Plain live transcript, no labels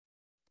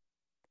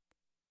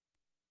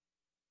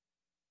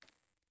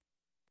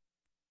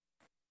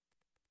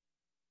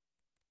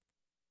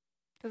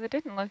Because it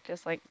didn't look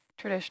just like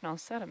traditional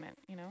sediment,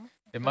 you know?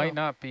 It might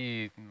not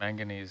be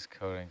manganese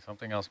coating.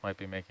 Something else might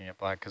be making it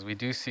black, because we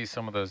do see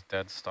some of those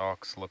dead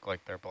stalks look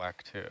like they're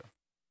black too,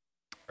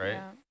 right?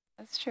 Yeah,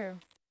 that's true.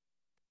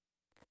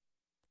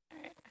 All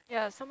right.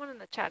 Yeah, someone in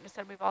the chat just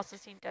said we've also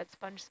seen dead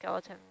sponge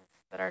skeletons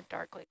that are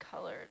darkly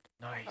colored.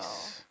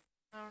 Nice.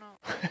 So, I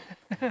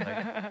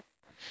don't know.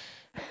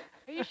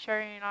 Are you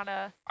sure you're not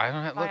a I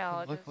don't have,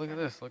 biologist? look at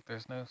this. Look,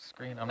 there's no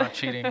screen. I'm not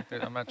cheating.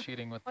 I'm not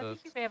cheating with Well, I the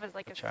think you may have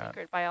like a chat.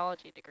 secret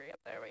biology degree up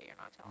there, but you're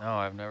not telling No,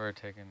 I've never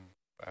taken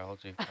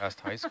biology past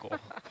high school.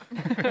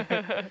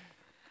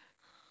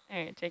 All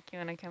right, Jake, you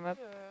want to come up?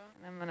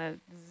 And I'm going to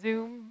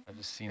zoom. I've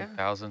just seen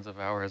thousands of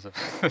hours of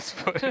this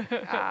footage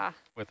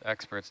with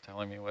experts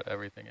telling me what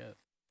everything is.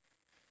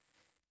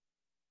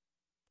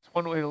 It's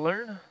one way to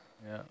learn.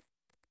 Yeah.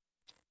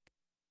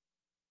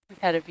 We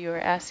had a viewer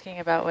asking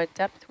about what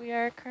depth we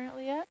are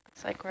currently at.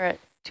 Looks like we're at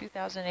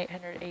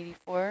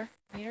 2,884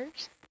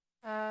 meters.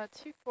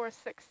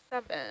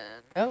 2467.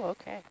 Oh,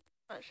 okay.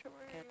 Not sure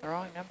where Got the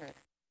wrong number.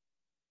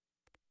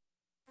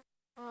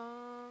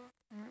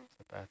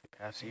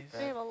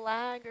 They have a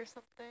lag or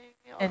something.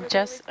 And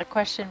Jess, a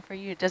question for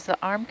you. Does the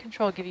arm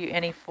control give you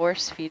any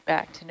force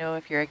feedback to know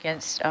if you're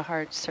against a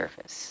hard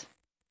surface?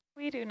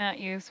 We do not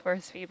use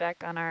force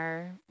feedback on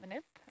our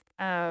manip.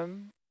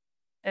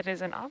 It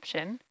is an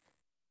option,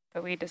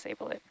 but we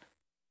disable it.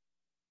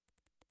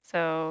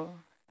 So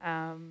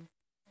all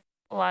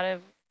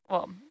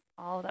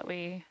that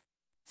we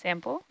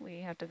sample,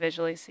 we have to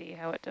visually see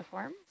how it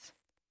deforms.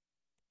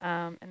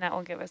 And that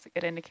will give us a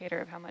good indicator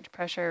of how much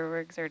pressure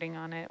we're exerting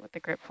on it, what the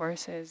grip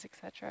force is,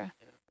 etc.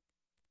 Yeah.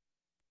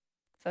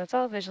 So it's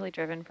all visually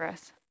driven for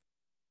us.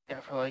 Yeah,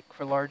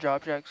 for large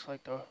objects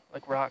like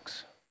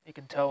rocks, you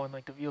can tell when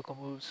like the vehicle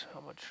moves how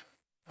much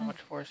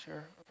force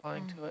you're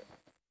applying to it.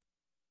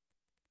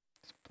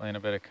 Just playing a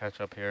bit of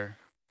catch up here.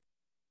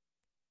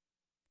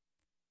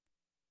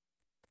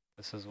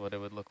 This is what it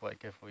would look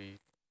like if we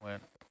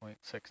went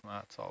 0.6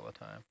 knots all the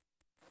time.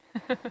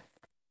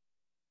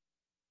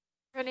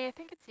 Rennie, I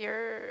think it's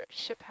your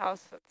ship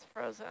house that's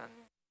frozen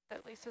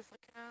that Lisa's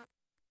looking at.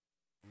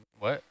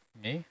 What?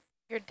 Me?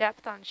 Your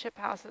depth on ship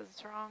house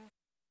is wrong.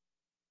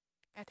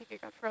 I think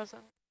it got frozen.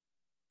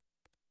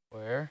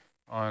 Where?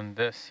 On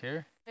this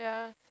here?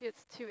 Yeah, see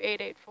it's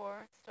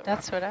 2884.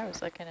 That's what I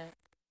was looking at.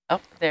 Oh,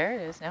 there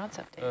it is. Now it's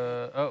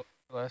updated.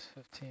 Last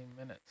 15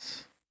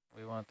 minutes.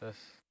 We want this.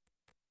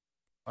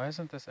 Why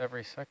isn't this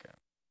every second?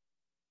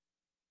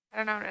 I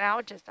don't know. Now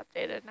it just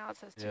updated. Now it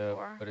says 2.4.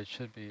 Yeah, but it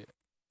should be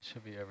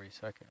every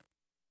second.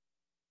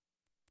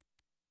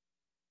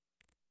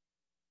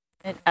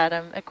 And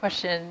Adam, a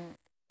question.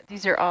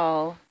 These are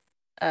all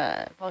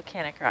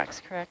volcanic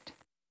rocks, correct?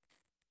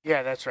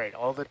 Yeah, that's right.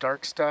 All the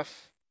dark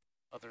stuff,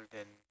 other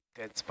than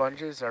dead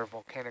sponges, are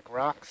volcanic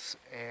rocks,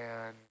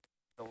 and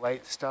the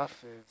light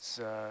stuff is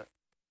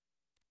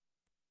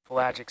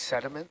pelagic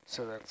sediment.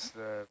 So that's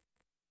the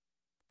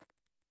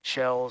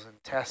shells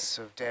and tests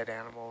of dead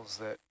animals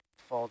that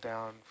fall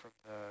down from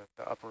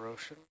the upper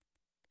ocean.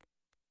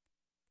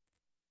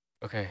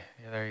 Okay,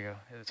 yeah, there you go.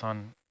 It's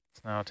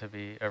now to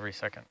be every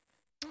second.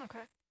 Okay.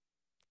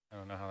 I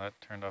don't know how that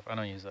turned off. I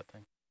don't use that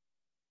thing.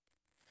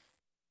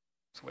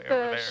 It's way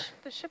over there.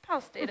 The ship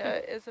house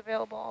data is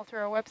available all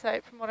through our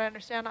website, from what I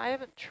understand. I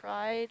haven't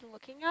tried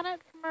looking at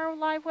it from our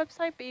live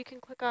website, but you can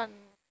click on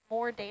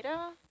more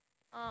data.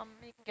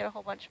 You can get a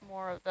whole bunch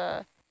more of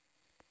the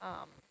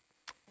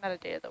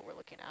metadata that we're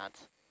looking at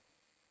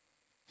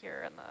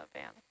here in the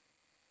van.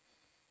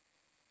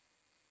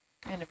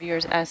 And a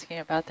viewer's asking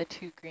about the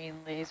 2 green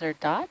laser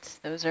dots.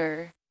 Those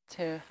are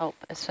to help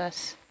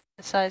assess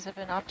the size of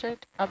an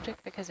object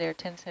because they are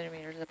 10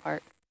 centimeters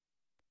apart.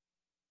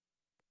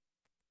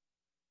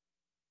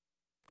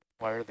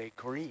 Why are they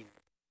green?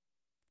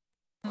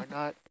 Why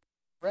not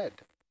red?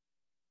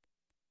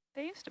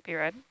 They used to be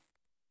red.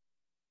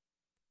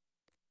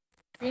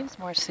 Green's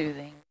more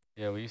soothing.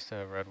 Yeah, we used to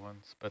have red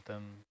ones, but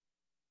then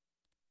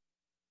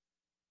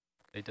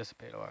they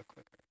dissipate a lot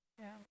quicker.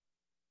 Yeah.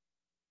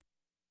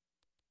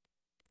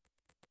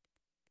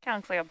 Kind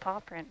of looks like a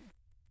paw print.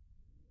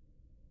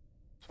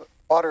 So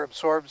water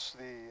absorbs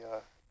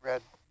the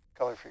red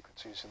color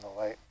frequencies in the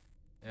light.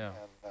 Yeah.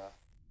 And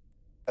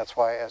that's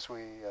why as we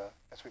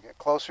get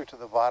closer to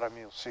the bottom,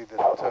 you'll see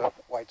that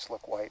whites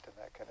look white and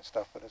that kind of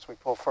stuff. But as we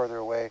pull further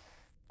away,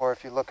 or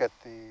if you look at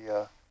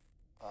the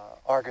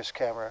Argus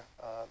camera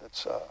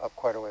that's up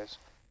quite a ways,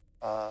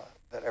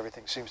 that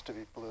everything seems to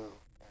be blue.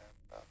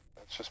 And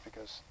that's just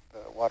because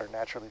the water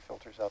naturally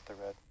filters out the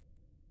red.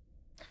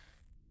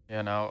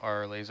 Yeah, now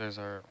our lasers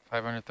are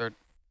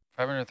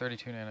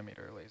 532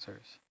 nanometer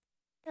lasers.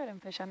 Go ahead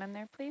and push on in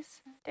there,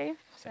 please, Dave.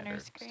 Center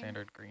screen.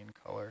 Standard green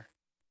color.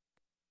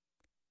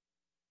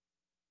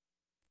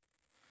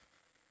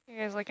 You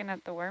guys looking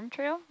at the worm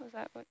trail? Is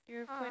that what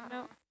you're pointing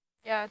out?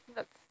 Yeah, I think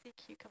that's sea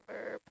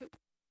cucumber poop.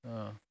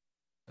 Oh,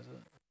 is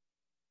it?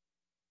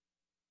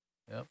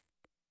 Yep.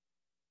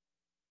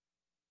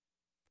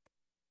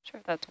 Sure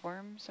if that's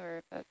worms or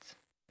if that's...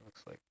 It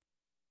looks like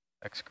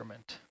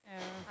excrement.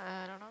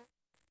 Yeah. I don't know.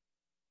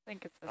 I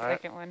think it's the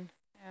second one.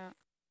 Yeah.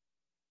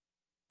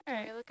 All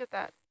Okay, right. look at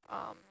that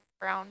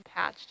brown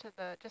patch to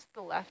the just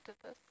the left of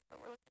this. So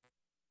we're looking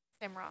at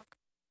the same rock.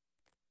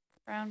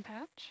 Brown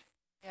patch.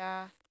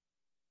 Yeah.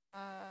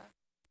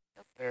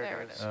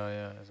 There it is. Oh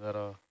yeah, is that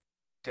a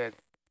Dead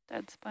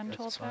Dead sponge Dead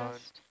hold sponge.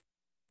 fast.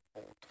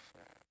 old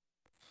fat.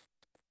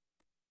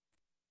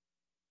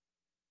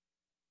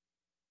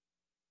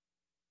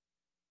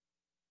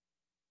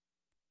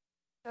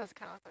 Does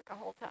kind of look like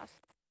a whole test.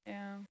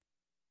 Yeah.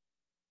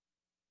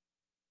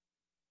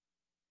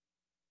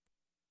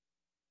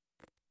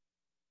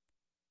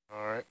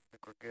 All right, I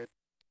think we're good.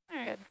 All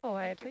right. Good. Full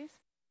wide, Thank you. please.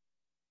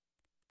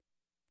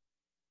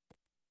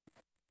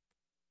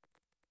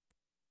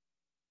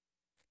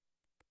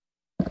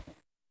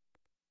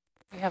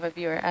 We have a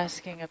viewer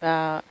asking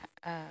about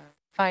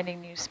finding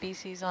new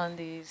species on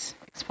these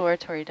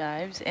exploratory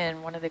dives,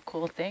 and one of the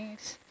cool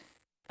things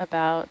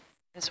about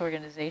this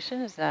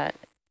organization is that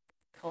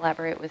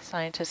collaborate with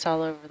scientists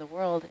all over the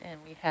world, and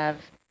we have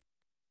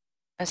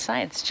a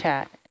science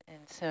chat, and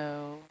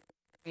so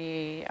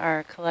we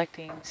are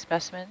collecting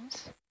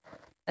specimens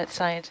that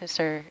scientists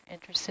are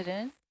interested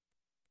in,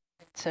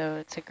 and so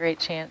it's a great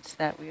chance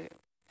that we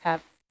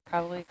have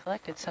probably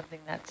collected something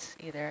that's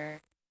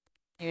either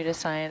new to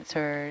science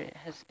or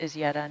is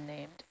yet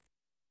unnamed.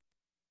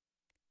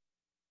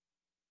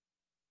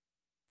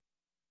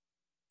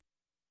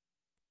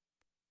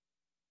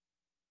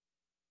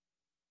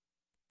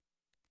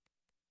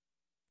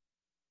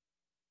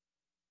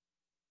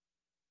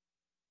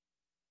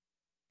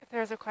 If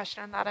there's a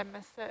question on that, I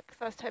missed it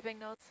because I was typing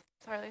notes.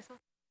 Sorry, Lisa.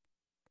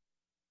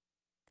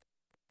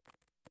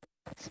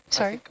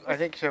 Sorry? I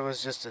think it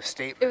was just a It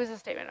statement. was a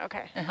statement.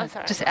 Okay. I'm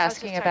sorry. Just I was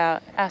asking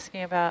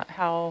checking. about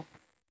how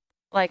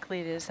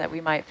likely it is that we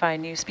might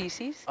find new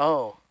species.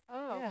 Oh,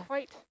 Oh, Yeah.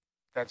 quite.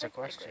 that's a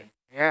Quite question. likely.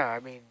 Yeah, I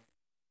mean,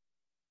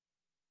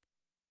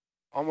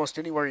 almost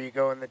anywhere you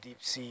go in the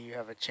deep sea, you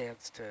have a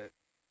chance to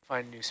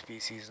find new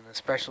species, and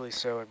especially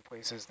so in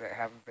places that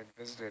haven't been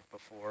visited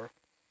before.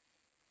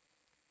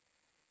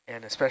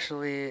 And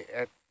especially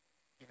at,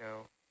 you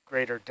know,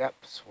 greater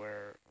depths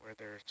where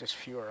there's just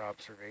fewer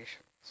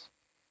observations.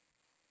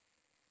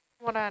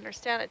 From what I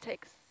understand, it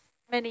takes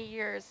many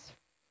years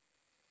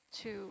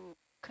to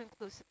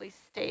conclusively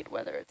state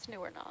whether it's new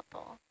or not,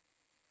 though.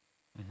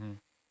 Mm-hmm.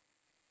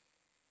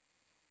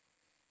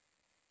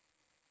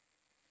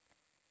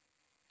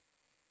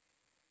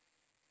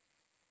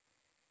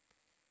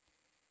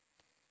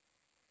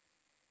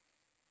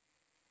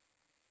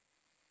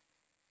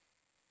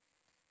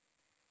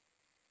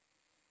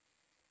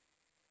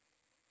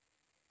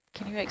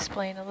 Can you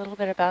explain a little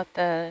bit about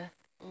the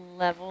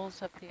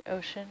levels of the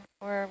ocean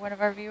for one of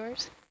our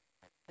viewers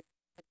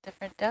at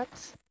different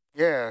depths?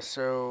 Yeah,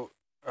 so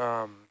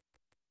the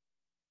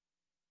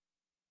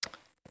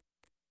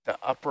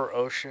upper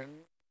ocean,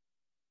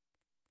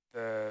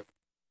 the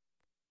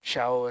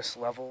shallowest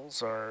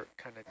levels are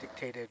kind of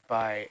dictated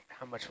by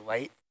how much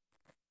light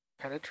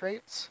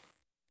penetrates.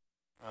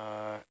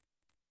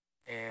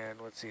 And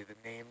let's see, the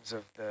names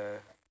of the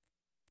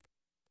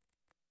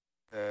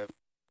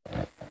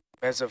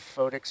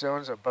mesophotic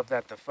zones. Above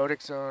that, the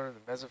photic zone. The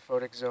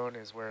mesophotic zone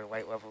is where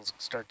light levels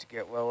start to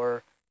get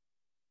lower.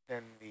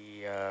 Then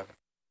the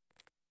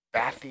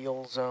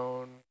bathyal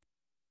zone,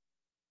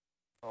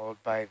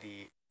 followed by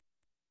the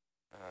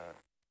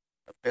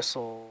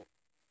abyssal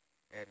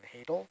and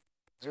hadal.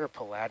 Is there a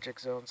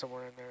pelagic zone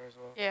somewhere in there as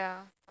well?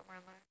 Yeah, somewhere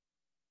in there.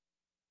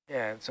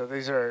 Yeah, and so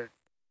these are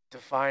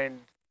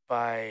defined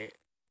by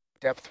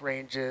depth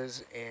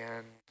ranges,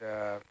 and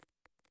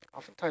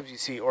oftentimes you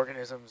see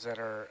organisms that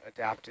are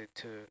adapted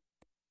to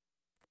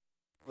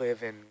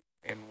live in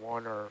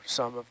one or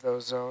some of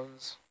those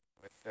zones,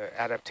 with the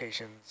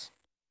adaptations,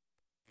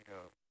 you know,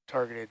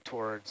 targeted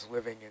towards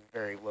living in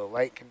very low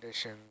light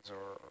conditions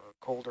or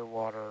colder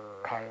water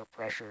or higher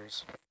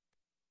pressures.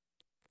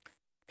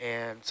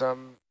 And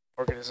some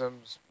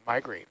organisms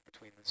migrate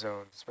between the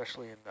zones,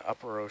 especially in the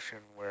upper ocean,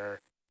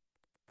 where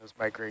those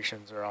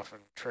migrations are often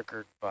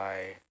triggered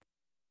by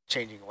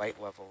changing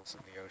light levels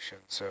in the ocean.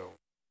 So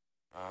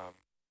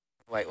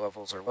light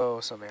levels are low,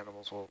 some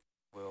animals will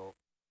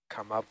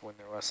come up when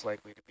they're less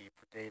likely to be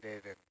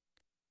predated and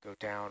go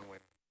down when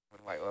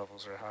light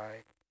levels are high.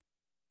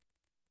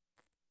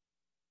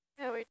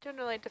 Yeah, we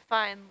generally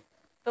define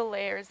the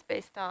layers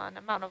based on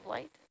amount of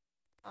light,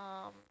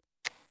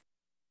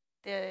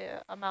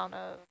 the amount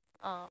of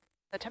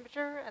the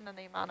temperature, and then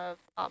the amount of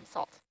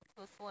salt,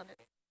 so the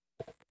salinity.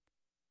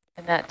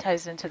 And that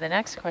ties into the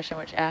next question,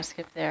 which asks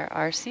if there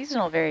are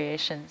seasonal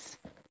variations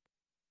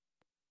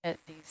in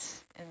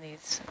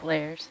these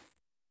layers.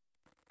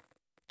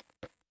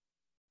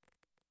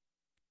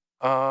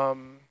 I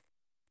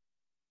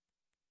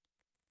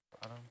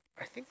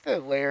think the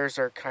layers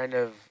are kind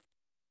of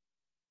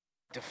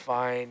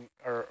defined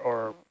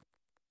or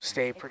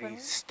stay pretty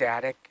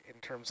static in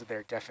terms of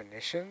their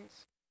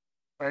definitions.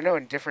 But I know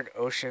in different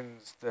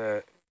oceans,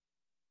 the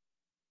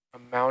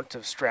amount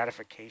of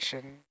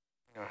stratification,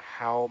 you know,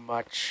 how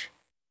much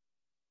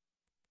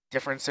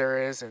difference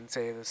there is in,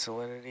 say, the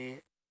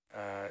salinity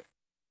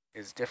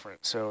is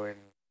different. So in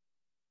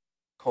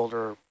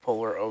colder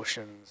polar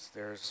oceans,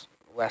 there's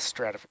less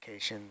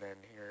stratification than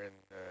here in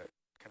the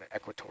kind of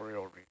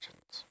equatorial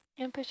regions.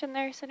 And push in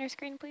there center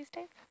screen, please,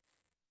 Dave.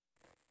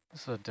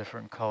 This is a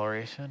different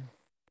coloration.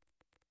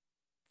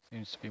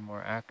 Seems to be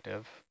more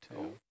active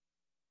too.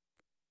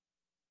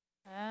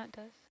 That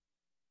does.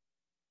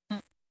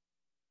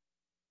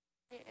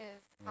 It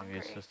is Maybe hungry.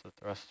 it's just the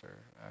thruster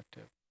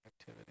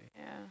activity.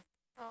 Yeah.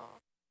 Oh,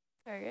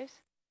 There it goes.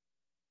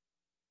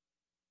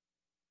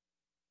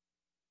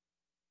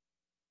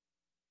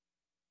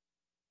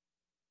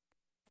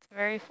 It's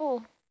very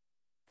full.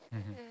 it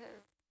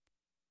is.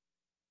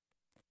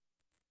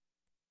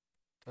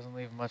 Doesn't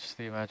leave much to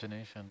the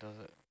imagination, does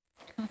it?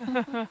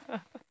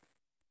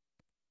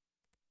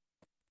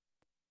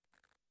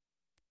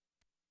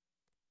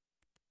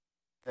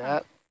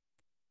 That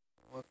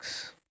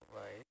looks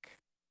like,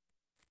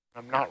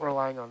 I'm not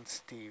relying on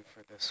Steve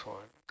for this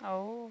one,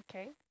 Oh,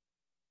 okay.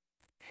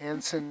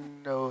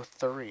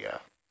 Hansenothuria.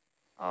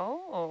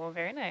 Oh,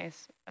 very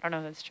nice. I don't know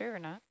if that's true or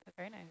not, but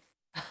very nice.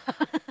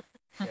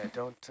 Yeah,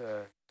 don't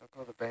go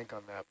to the bank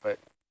on that, but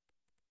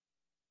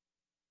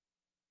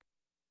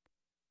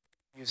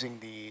using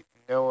the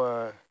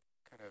NOAA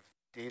kind of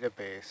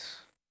database,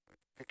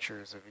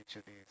 pictures of each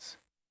of these.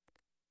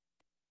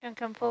 And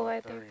come full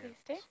wide there, please,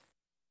 Dave.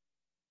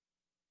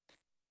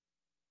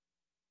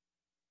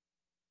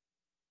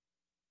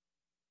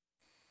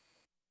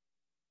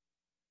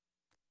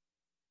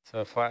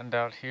 So flattened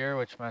out here,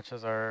 which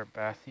matches our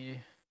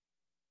bathy,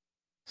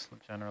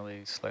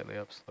 generally slightly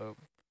upslope.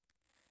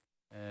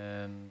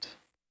 And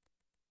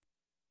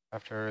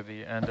after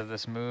the end of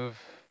this move,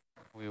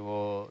 we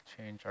will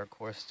change our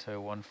course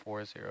to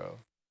 140.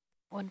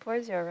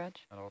 140, Reg.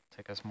 That'll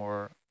take us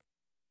more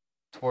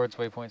towards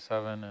waypoint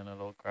 7, and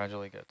it'll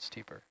gradually get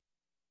steeper.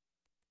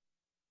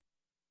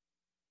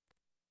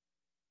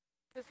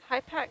 Does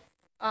HIPAC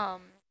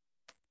kind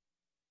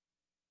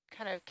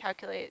of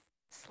calculate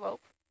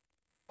slope,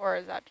 or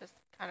is that just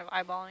kind of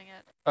eyeballing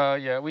it?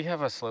 Yeah, we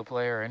have a slope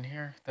layer in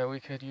here that we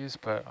could use,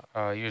 but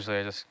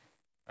usually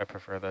I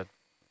prefer that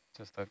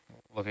just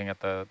looking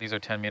at these are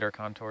 10-meter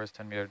contours,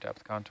 10-meter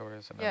depth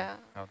contours, and then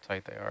how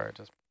tight they are. It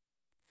just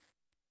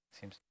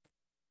seems.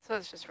 So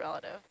it's just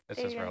relative. It's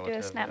Are just you gonna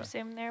relative. do a snap yeah.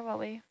 zoom there while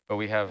we? But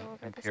we have go over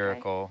the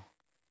empirical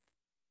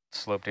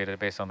slope data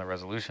based on the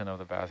resolution of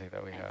the bathy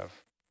that we have.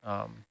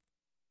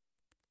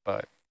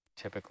 But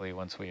typically,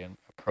 once we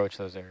approach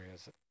those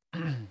areas,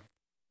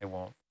 it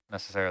won't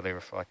necessarily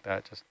reflect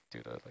that, just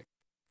due to like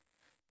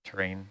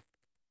terrain,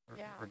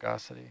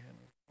 rugosity, and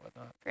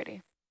whatnot.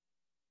 Pretty.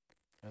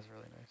 That's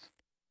really nice.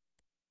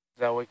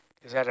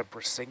 Is that a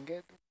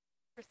Brisingid?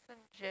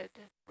 Brisingid.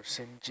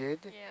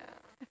 Brisingid? Yeah.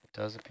 It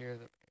does appear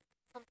that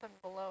Something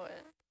below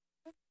it.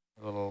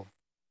 a little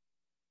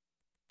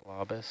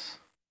blobus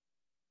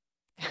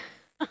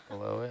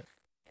below it.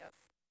 Yes.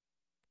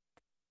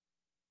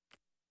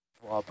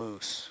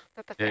 Blobus. Is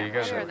that the Yeah, you family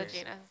guys or are the right.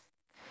 genus?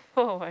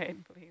 Full wide,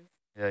 please.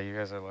 Yeah, you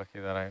guys are lucky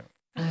that I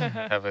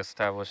have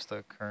established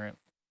the current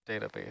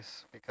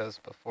database, because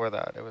before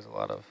that it was a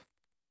lot of,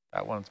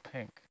 that one's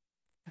pink,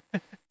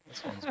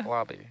 this one's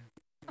blobby.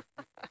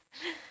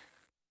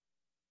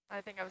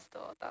 I think I'm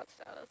still at that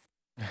status.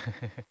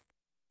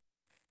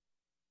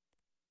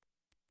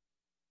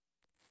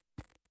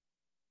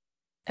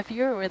 A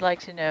viewer would like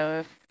to know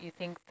if you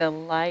think the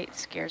light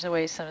scares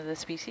away some of the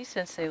species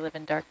since they live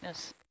in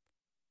darkness.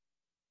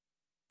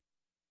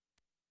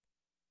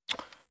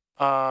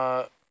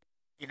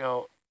 You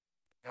know,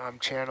 now I'm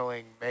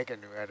channeling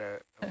Megan, who had a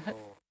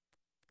little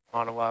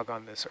monologue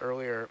on this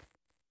earlier,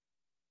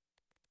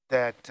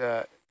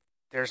 that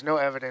there's no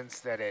evidence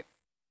that it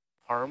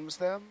harms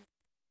them,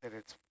 that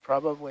it's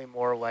probably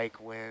more like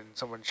when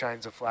someone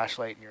shines a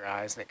flashlight in your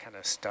eyes and it kind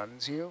of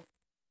stuns you.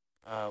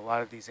 A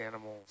lot of these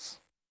animals,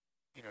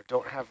 you know,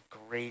 don't have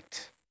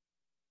great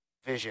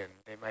vision.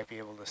 They might be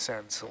able to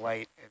sense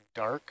light and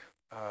dark,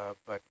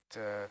 but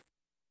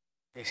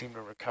they seem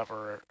to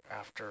recover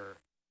after,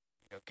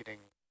 you know, getting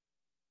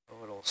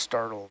a little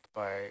startled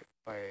by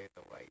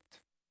the light.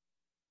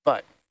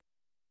 But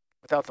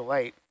without the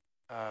light,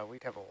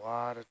 we'd have a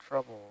lot of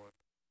trouble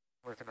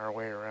working our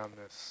way around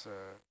this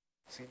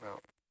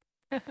seamount.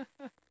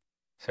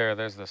 Sarah,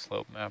 there's the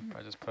slope map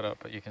I just put up,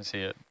 but you can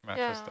see it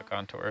matches the Yeah.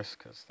 contours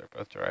because they're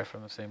both derived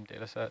from the same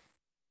data set.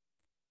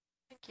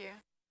 Thank you.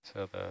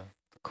 So the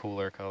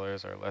cooler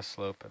colors are less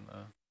slope and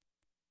the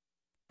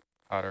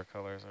hotter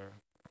colors are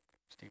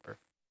steeper.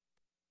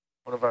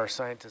 One of our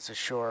scientists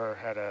ashore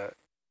had a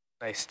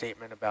nice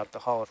statement about the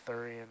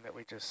holothurian that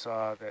we just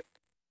saw, that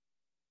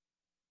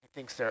he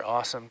thinks they're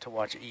awesome to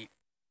watch eat.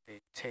 They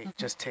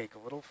just take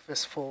little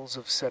fistfuls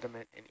of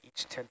sediment in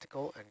each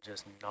tentacle and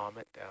just nom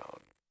it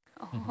down.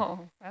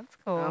 Oh, that's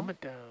cool. Calm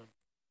it down.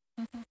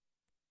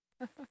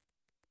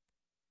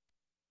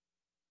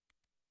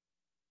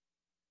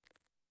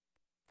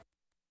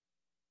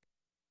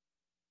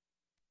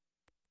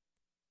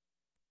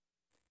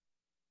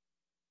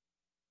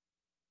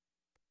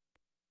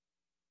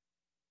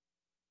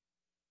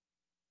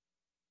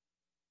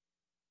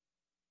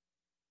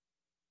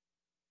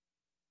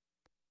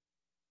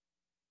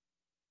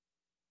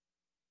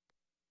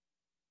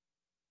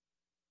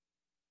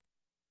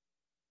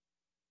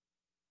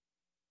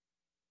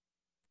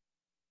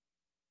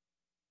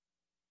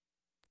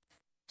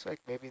 Looks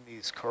like maybe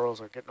these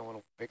corals are getting a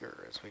little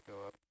bigger as we go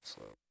up the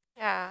slope.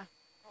 Yeah, a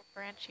little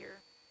branchier.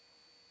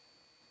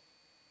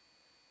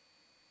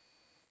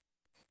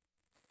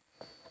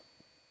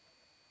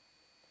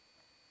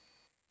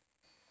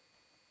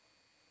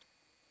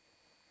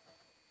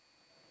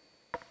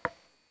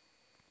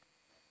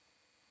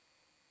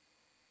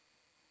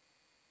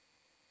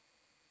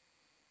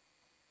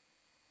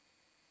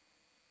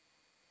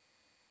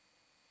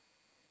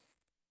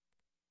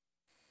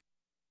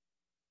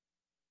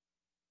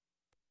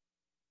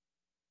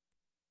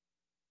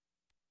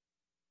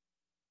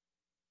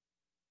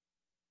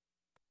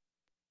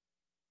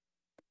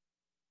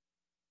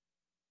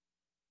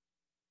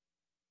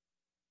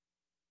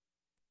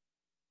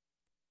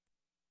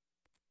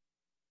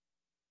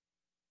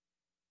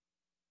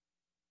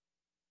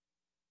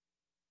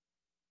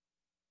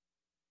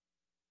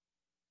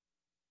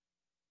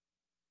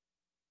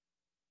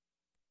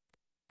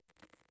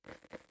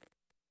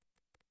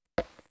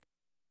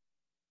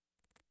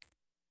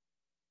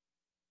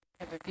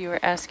 I have a viewer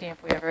asking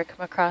if we ever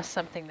come across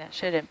something that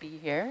shouldn't be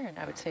here, and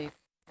I would say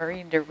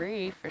marine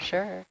debris for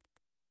sure.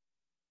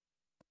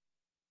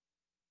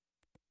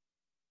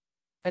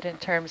 But in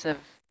terms of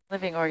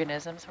living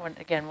organisms,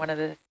 again, one of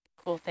the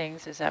cool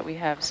things is that we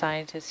have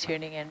scientists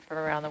tuning in from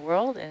around the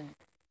world and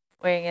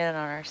weighing in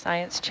on our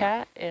science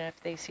chat. And if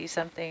they see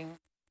something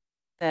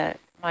that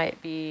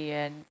might be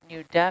a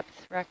new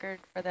depth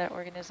record for that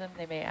organism,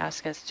 they may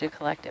ask us to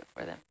collect it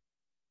for them.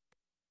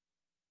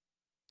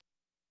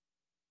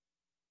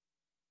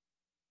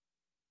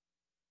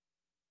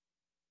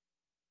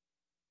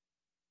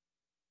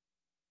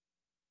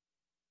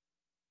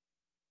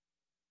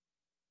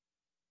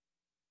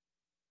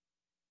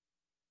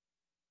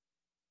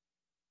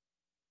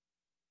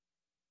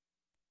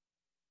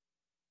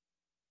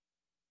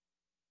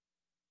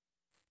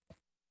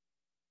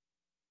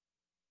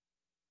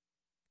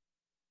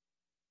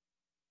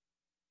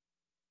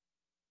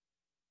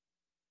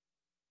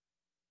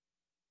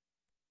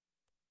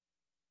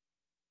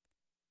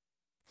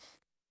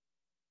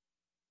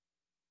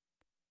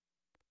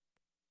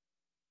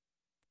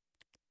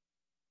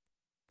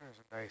 There's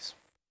a nice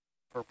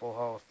purple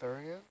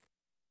holothurian.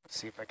 Let's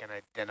see if I can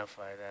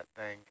identify that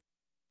thing.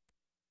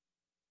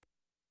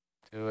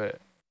 Do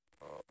it.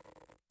 Oh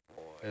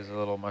boy. There's a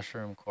little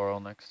mushroom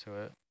coral next to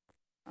it.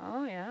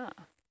 Oh, yeah.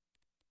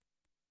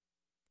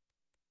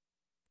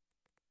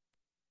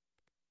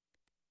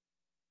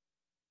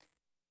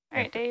 All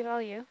right, Dave,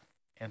 all you.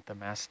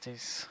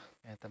 Anthomastis.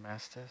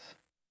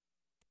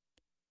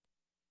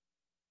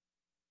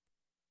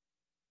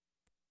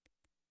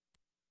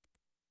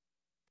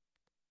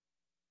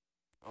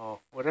 Oh,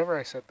 whatever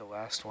I said the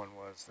last one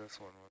was, this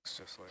one looks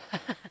just like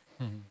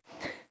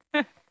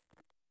that.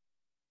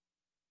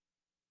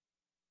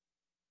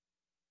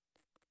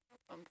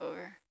 Bump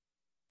over.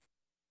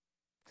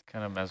 It's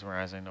kind of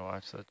mesmerizing to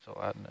watch the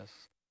gelatinous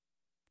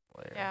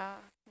layer. Yeah.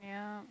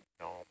 Yeah.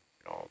 Nom,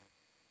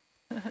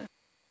 nom.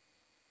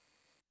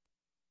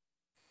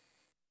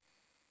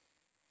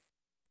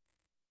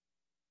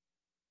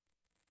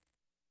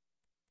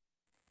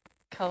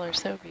 Color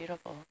so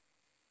beautiful.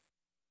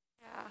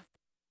 Yeah.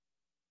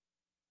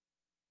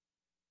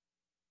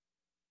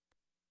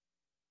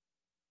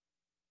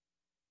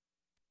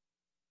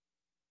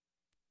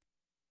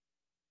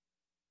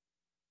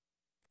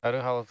 How do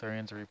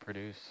holothurians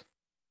reproduce?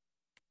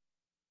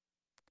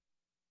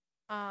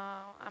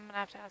 I'm gonna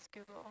have to ask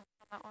Google on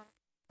that one.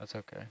 That's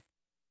okay.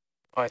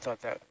 Oh, I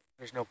thought that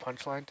there's no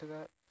punchline to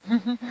that.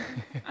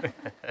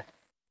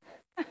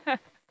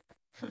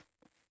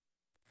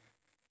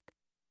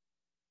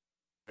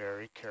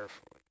 Very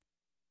carefully.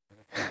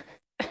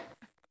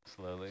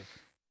 Slowly.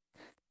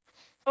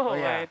 Oh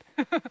yeah.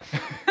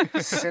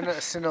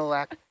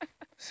 Synallactidae.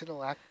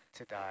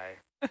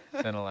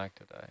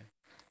 Synallactidae.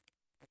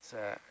 It's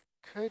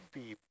could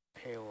be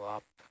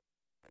Palopatides.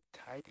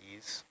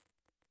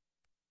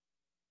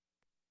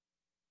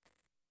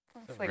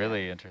 It's a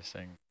really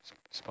interesting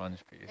sponge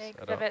piece. They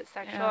exhibit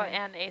sexual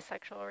and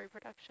asexual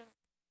reproduction.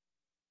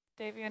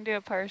 Dave, you want to do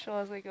a partial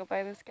as we go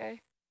by this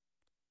guy?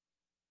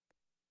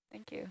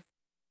 Thank you.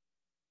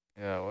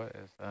 Yeah, what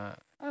is that?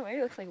 Oh, maybe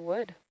it looks like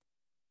wood.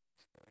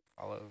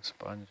 Hollow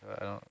sponge.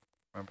 I don't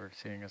remember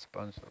seeing a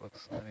sponge that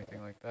looks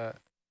anything like that.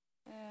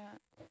 Yeah.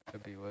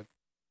 Could be wood.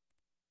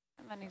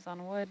 And then he's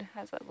on wood.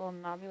 Has that little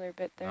nobular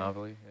bit there.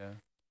 Knobbly, yeah.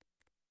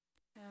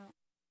 Yeah.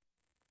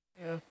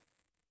 Yeah.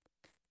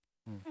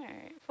 All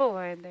right, full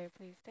wide there,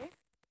 please, Dave.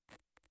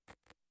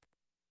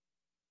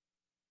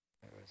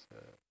 There was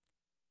a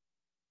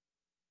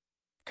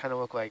kind of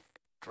look like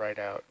dried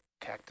out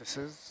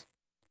cactuses,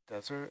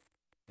 desert.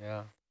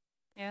 Yeah.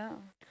 Yeah.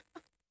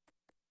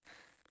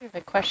 We have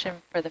a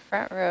question for the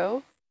front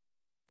row.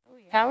 Oh,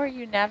 yeah. How are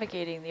you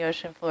navigating the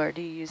ocean floor?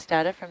 Do you use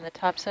data from the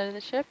top side of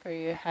the ship, or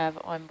you have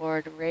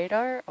onboard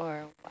radar,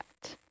 or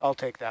what? I'll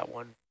take that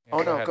one. Yeah,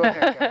 oh, no, go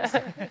ahead, guys.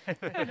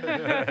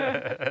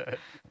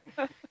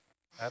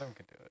 Adam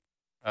can do it.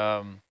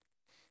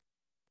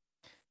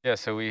 Yeah,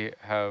 so we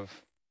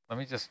have, let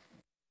me just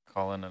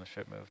call in on a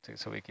ship move too,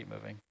 so we keep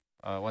moving.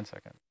 1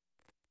 second.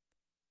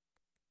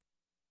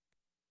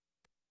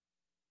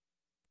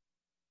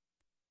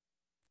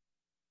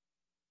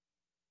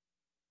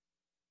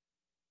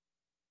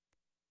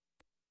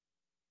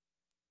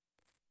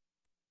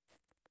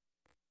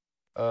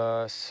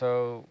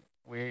 So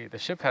the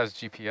ship has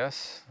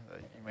GPS that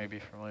you may be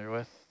familiar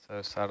with.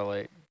 So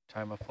satellite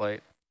time of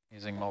flight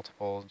using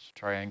multiple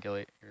to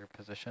triangulate your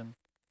position.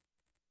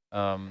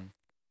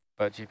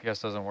 But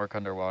GPS doesn't work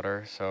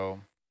underwater, so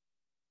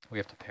we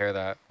have to pair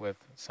that with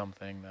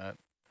something that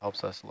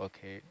helps us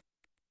locate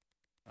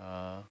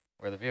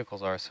where the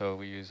vehicles are. So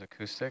we use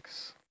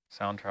acoustics.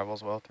 Sound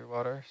travels well through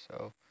water.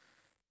 So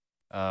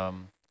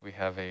we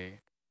have a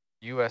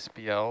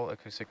USBL,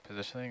 acoustic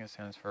positioning. It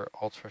stands for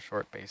ultra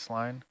short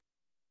baseline.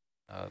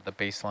 The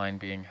baseline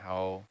being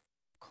how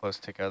close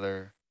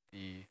together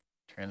the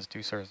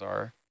transducers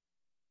are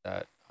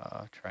that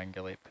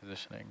triangulate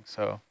positioning.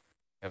 So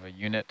we have a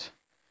unit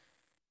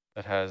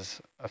that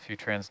has a few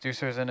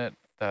transducers in it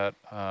that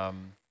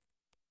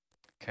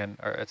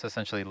it's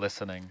essentially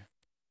listening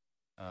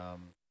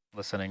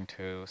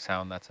to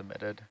sound that's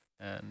emitted.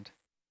 And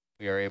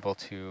we are able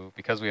to,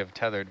 because we have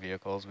tethered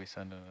vehicles, we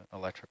send an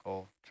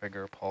electrical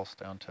trigger pulse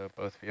down to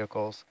both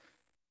vehicles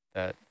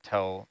that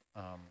tell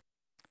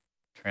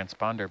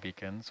transponder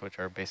beacons, which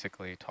are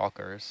basically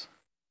talkers,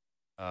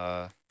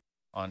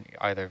 on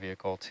either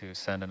vehicle to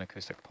send an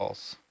acoustic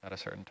pulse at a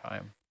certain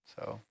time.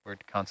 So we're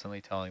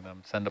constantly telling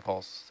them, send a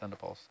pulse, send a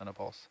pulse, send a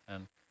pulse.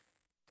 And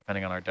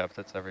depending on our depth,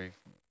 it's every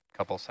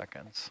couple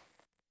seconds,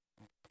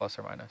 plus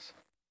or minus.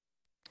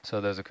 So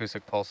those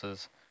acoustic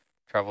pulses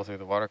travel through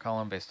the water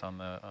column based on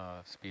the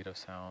speed of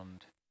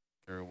sound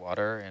through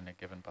water in a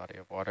given body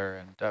of water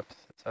and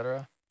depth,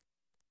 etc.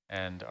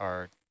 And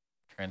our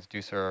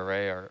transducer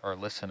array, our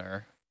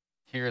listener,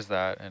 hears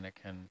that, and it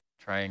can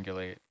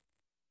triangulate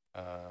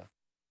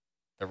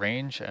the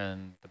range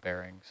and the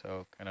bearing,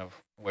 so kind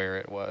of where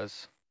it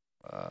was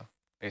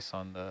based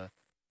on the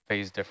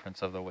phase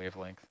difference of the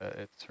wavelength that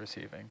it's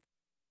receiving.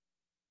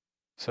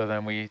 So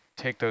then we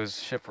take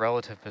those ship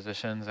relative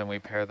positions and we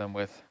pair them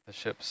with the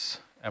ship's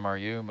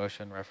MRU,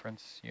 motion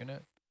reference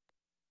unit.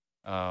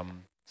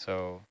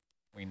 So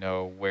we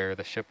know where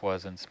the ship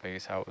was in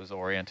space, how it was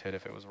oriented,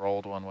 if it was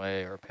rolled one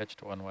way or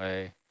pitched one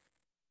way.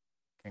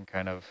 Can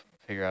kind of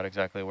figure out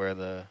exactly where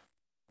the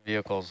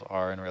vehicles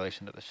are in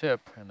relation to the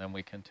ship, and then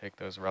we can take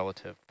those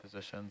relative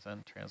positions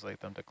and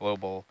translate them to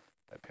global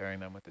by pairing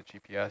them with the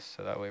GPS.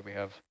 So that way we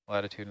have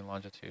latitude and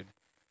longitude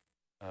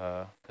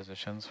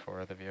positions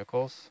for the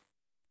vehicles.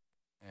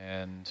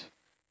 And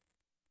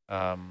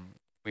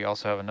we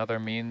also have another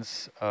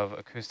means of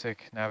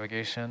acoustic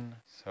navigation.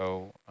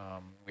 So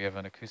we have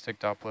an acoustic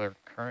Doppler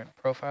current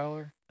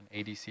profiler, an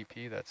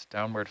ADCP, that's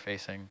downward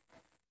facing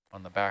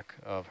on the back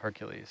of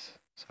Hercules.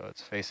 So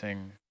it's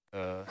facing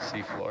the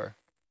seafloor.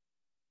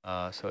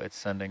 So it's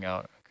sending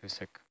out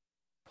acoustic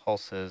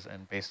pulses,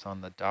 and based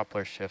on the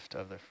Doppler shift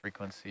of the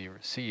frequency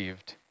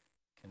received,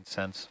 can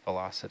sense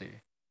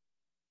velocity.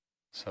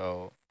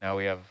 So now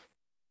we have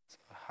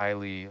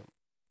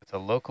it's a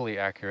locally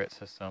accurate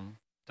system.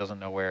 Doesn't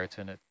know where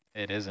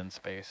it is in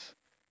space,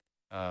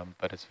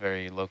 but it's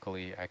very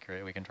locally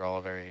accurate. We can draw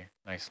a very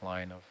nice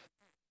line of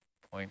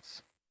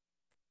points.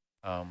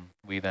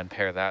 We then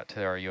pair that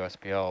to our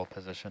USBL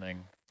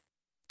positioning.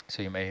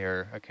 So you may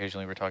hear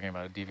occasionally we're talking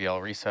about a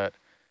DVL reset.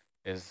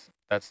 A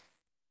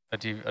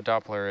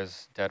Doppler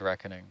is dead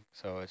reckoning.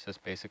 So it's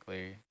just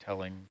basically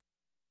telling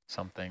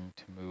something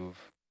to move.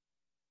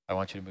 I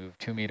want you to move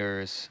 2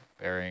 meters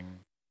bearing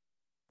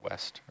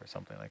west or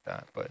something like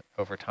that. But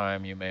over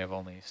time, you may have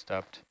only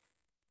stepped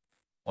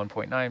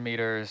 1.9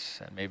 meters,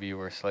 and maybe you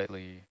were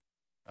slightly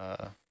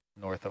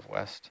north of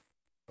west.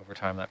 Over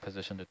time, that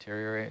position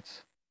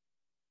deteriorates.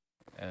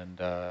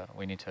 And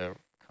we need to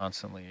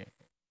constantly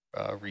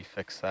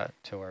refix that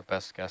to our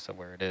best guess of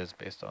where it is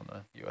based on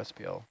the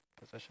USBL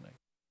positioning.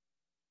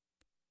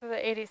 So the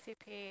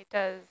ADCP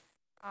does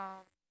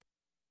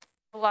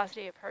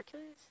velocity of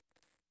Hercules?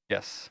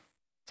 Yes.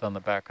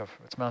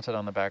 It's mounted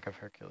on the back of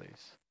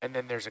Hercules. And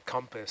then there's a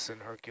compass in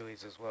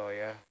Hercules as well,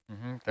 yeah?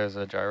 There's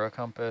a gyro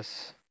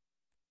compass,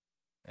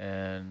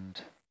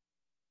 and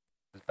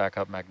there's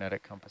backup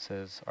magnetic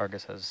compasses.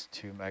 Argus has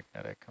 2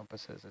 magnetic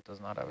compasses. It does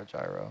not have a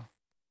gyro.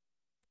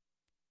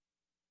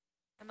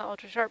 And the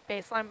ultra-short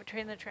baseline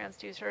between the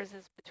transducers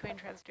is between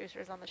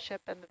transducers on the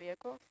ship and the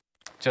vehicles?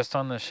 Just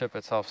on the ship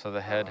itself, so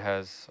the head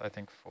has, I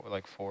think,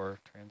 4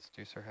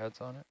 transducer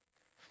heads on it.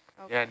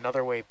 Okay. Yeah,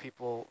 another way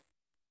people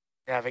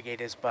navigate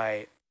is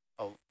by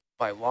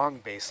long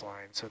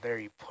baseline. So there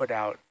you put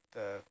out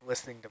the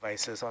listening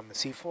devices on the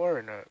seafloor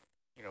and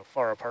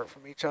far apart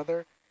from each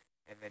other,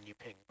 and then you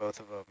ping both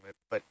of them.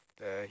 But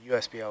the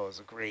USBL is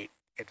a great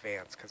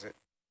advance because it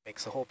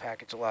makes the whole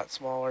package a lot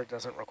smaller.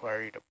 Doesn't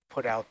require you to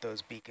put out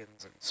those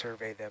beacons and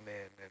survey them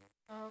in, and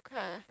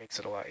makes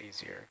it a lot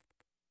easier.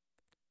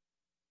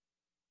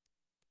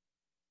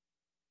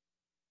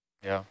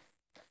 Yeah,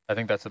 I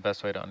think that's the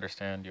best way to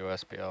understand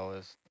USBL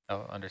is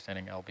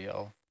understanding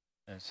LBL.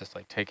 And it's just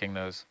like taking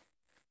those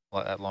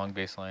at long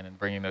baseline and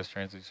bringing those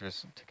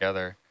transducers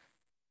together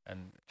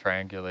and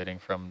triangulating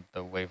from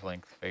the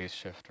wavelength phase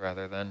shift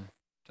rather than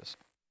just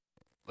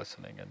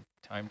listening and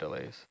time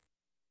delays.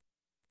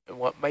 And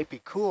what might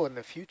be cool in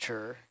the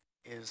future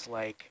is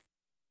like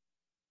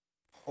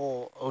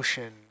whole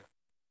ocean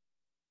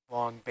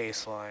long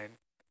baseline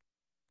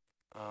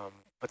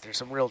But there's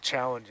some real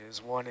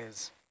challenges. One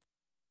is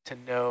to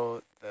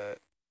know to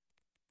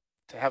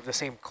have the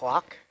same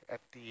clock at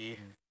the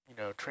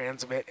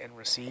transmit and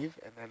receive,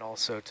 and then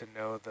also to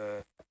know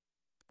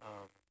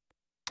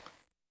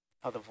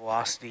how the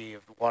velocity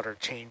of the water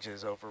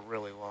changes over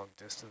really long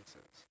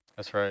distances.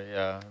 That's right,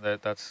 yeah.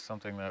 That's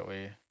something that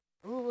we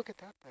Ooh, look at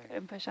that thing. Go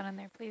and push on in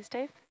there, please,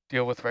 Dave.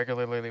 deal with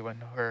regularly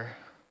when we're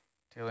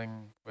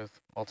dealing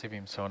with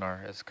multi-beam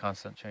sonar, is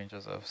constant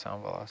changes of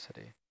sound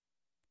velocity,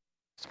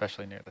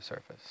 especially near the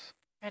surface.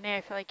 Renee,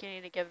 I feel like you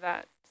need to give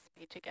that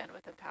speech again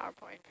with a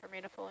PowerPoint for me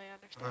to fully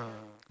understand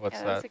it. What's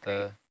yeah,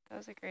 that? That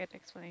was a great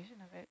explanation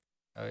of it.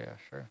 Oh yeah,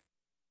 sure.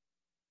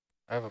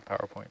 I have a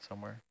PowerPoint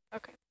somewhere.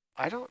 Okay.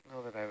 I don't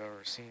know that I've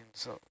ever seen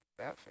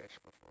that fish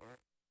before.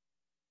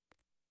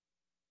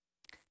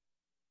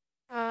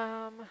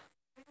 I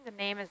think the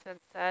name has been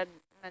said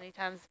many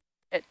times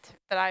that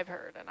I've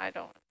heard, and I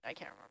can't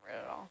remember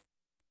it at all.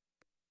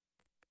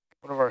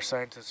 One of our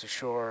scientists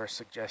ashore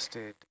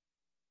suggested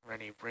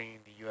Rennie bringing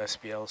the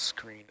USBL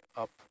screen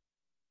up.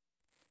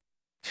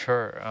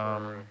 Sure. For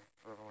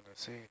everyone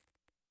to see.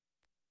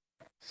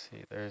 Let's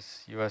see,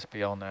 there's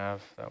USBL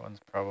nav. That one's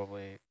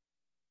probably,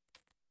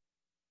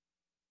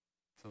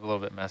 it's a little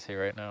bit messy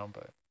right now,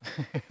 but.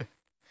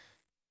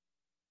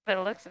 But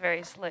it looks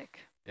very slick.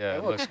 Yeah,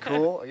 it looks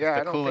cool. Yeah,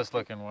 it's the coolest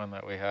looking one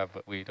that we have,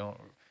 but we don't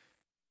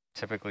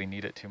typically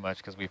need it too much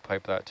because we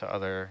pipe that to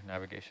other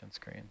navigation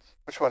screens.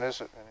 Which one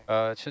is it,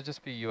 Vinny? It should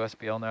just be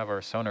USBL nav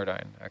or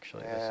Sonardyne,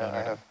 actually. Yeah,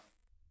 I have.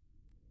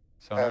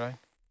 Sonardyne?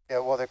 Yeah,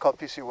 well, they're called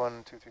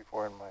PC1, 2, 3,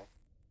 4 in mine.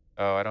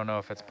 Oh, I don't know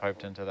if it's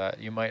piped into that.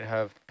 You might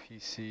have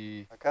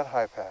PC. I got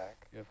HiPAC.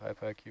 You have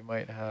HiPAC. You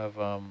might have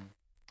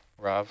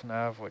ROV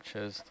nav, which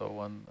is the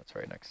one that's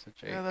right next to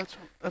Jake. Yeah, that's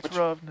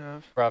ROV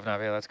nav. ROV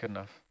nav, yeah, that's good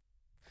enough.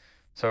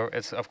 So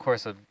it's of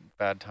course a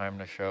bad time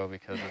to show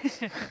because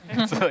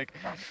it's like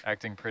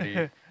acting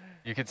pretty.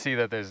 You can see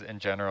that there's in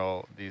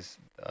general these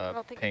I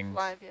don't think pings. it's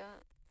live yet.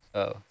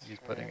 Oh, he's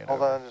putting it.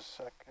 Hold over. on just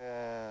a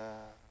second.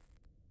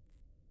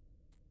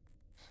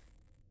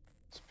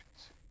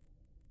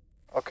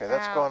 Okay,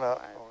 that's going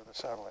up over the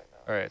satellite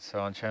now. All right, so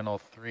on channel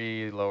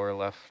 3, lower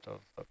left of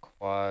the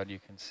quad, you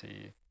can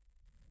see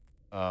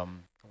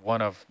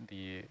one of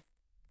the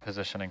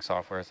positioning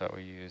softwares that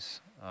we use.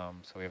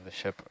 So we have the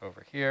ship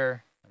over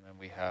here, and then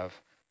we have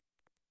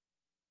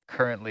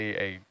currently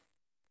a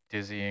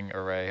dizzying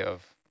array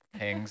of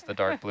pings. The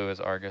dark blue is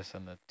Argus,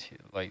 and the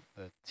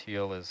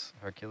teal is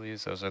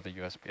Hercules. Those are the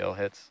USBL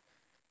hits.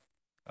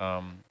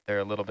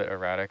 They're a little bit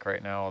erratic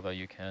right now, although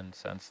you can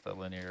sense the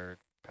linear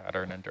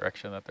pattern and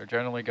direction that they're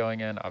generally going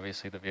in.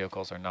 Obviously, the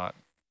vehicles are not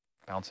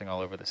bouncing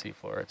all over the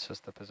seafloor. It's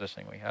just the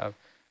positioning we have.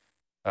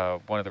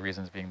 One of the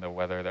reasons being the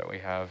weather that we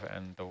have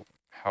and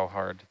how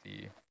hard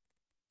the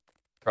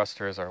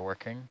thrusters are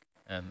working,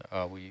 and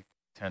we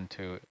tend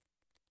to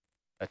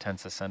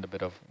send a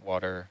bit of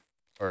water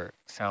or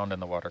sound in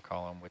the water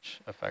column,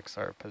 which affects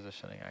our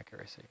positioning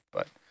accuracy.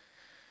 But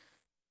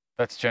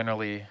that's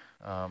generally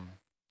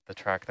the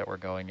track that we're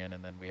going in,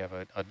 and then we have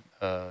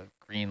a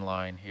green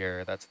line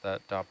here. That's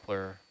that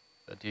Doppler,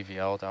 the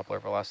DVL, Doppler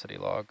velocity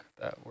log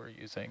that we're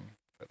using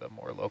for the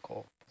more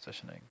local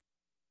positioning,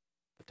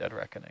 the dead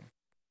reckoning.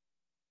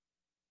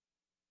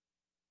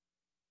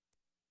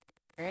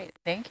 Great,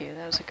 thank you.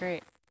 That was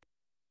great.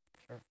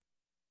 Sure.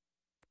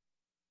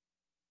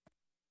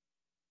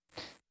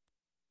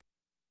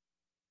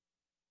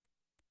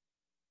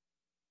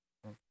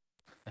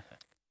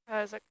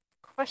 There's a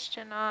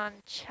question on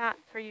chat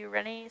for you,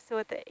 Rennie. So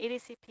with the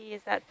ADCP,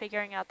 is that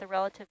figuring out the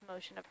relative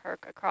motion of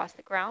Herc across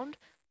the ground,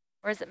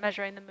 or is it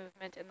measuring the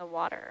movement in the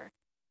water?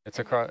 It's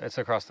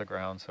across the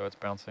ground, so it's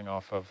bouncing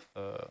off of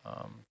the.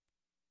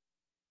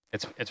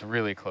 It's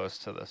really close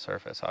to the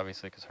surface,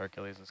 obviously, because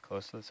Hercules is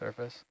close to the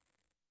surface.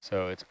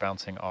 So it's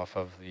bouncing off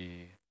of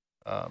the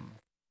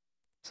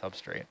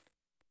substrate.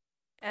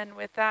 And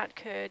with that,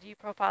 could you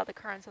profile the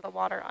currents of the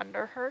water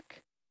under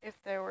Herc if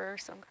there were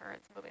some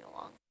currents moving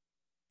along?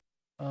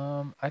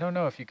 I don't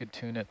know if you could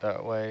tune it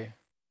that way,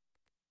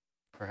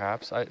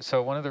 perhaps.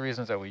 So one of the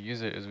reasons that we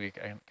use it is we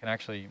can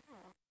actually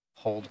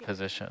hold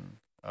position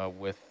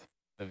with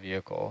the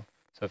vehicle.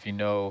 So if you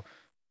know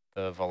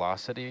the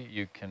velocity,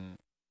 you can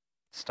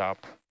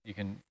stop, you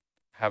can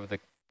have the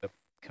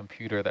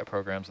computer that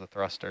programs the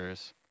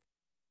thrusters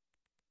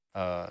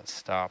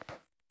stop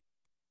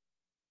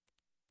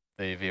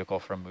the vehicle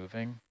from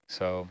moving.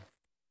 So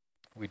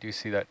we do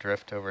see that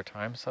drift over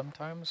time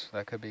sometimes.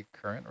 That could be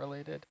current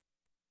related.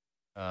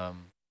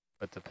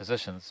 But the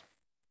position's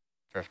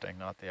drifting,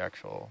 not the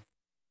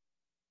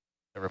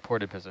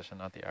reported position,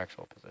 not the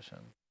actual position.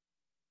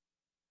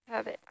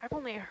 Yeah, I've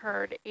only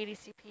heard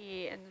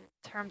ADCP in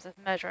terms of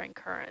measuring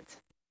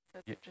current. So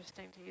it's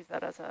interesting to use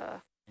that as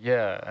a...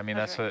 Yeah, I mean,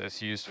 that's what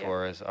it's used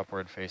for, is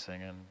upward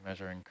facing and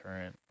measuring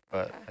current.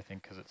 But I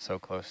think because it's so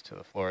close to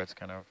the floor, it's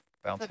kind of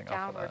bouncing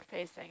off of that. Downward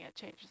facing, it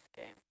changes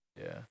the game.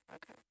 Yeah.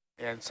 Okay.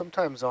 Yeah, and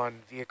sometimes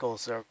on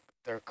vehicles,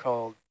 they're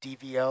called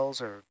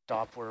DVLs, or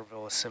Doppler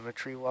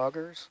velocimetry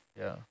loggers.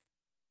 Yeah.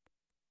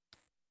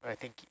 I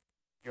think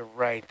you're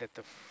right that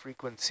the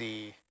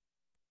frequency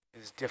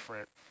is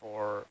different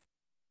for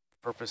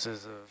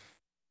purposes of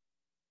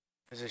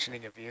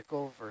positioning a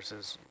vehicle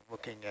versus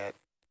looking at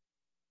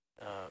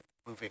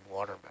moving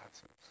water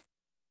masses.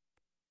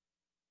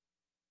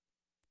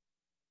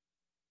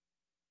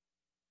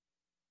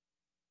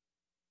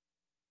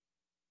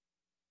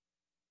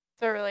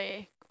 They're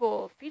really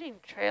cool feeding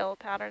trail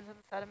patterns in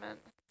sediment.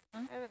 I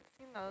haven't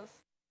seen those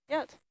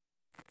yet.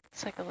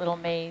 It's like a little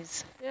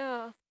maze.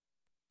 Yeah.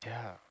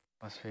 Yeah,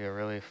 must be a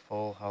really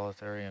full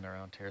holothurian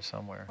around here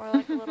somewhere. Or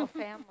like a little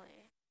family.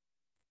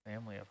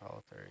 Family of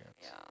holothurians.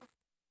 Yeah.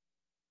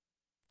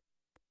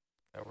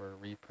 That were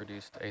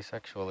reproduced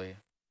asexually.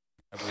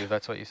 I believe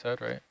that's what you said,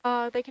 right?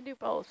 They can do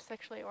both,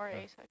 sexually or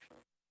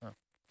asexually. Oh.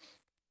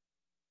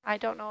 I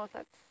don't know if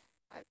that's,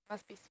 it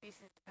must be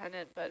species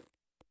dependent, but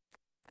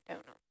I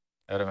don't know.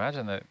 I'd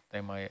imagine that they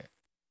might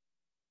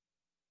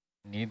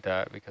need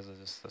that because of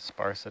just the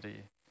sparsity,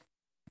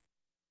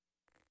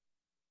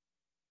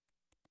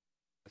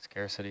 the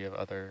scarcity of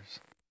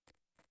others.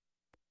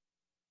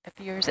 A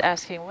viewer's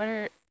asking,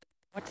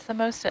 what's the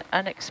most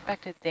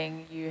unexpected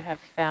thing you have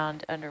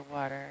found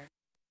underwater?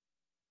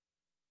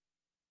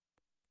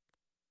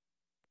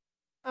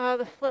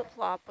 The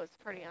flip-flop was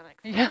pretty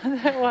unexpected. Yeah,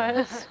 that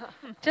was.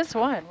 Just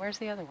one. Where's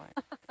the other one?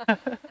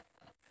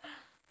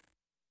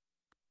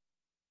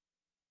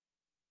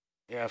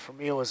 Yeah, for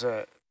me it was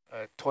a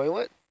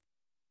toilet.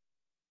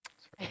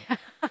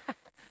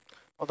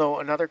 Although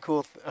another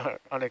cool,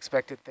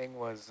 unexpected thing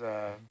was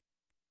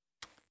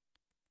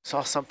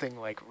saw something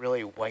like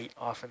really white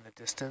off in the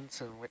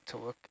distance and went to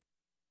look,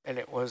 and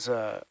it was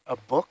a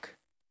book,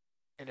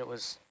 and it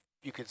was,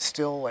 you could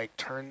still like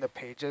turn the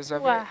pages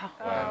of it. Wow.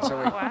 And so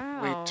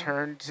we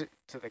turned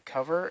to the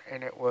cover,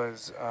 and it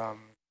was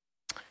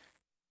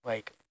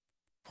like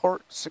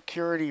port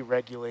security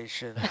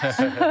regulations.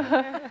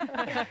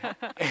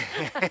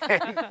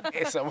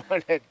 And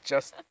someone had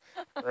just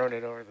thrown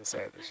it over the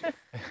side of the ship.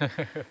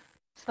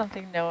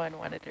 Something no one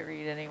wanted to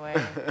read anyway.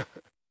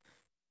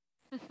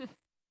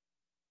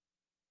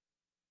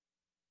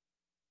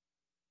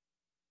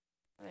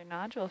 Another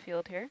nodule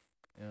field here.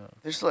 Yeah.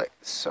 There's like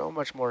so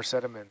much more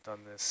sediment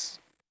on this,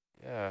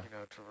 Yeah.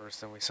 traverse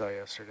than we saw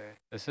yesterday.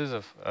 This is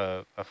a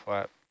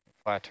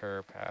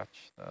flatter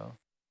patch, though.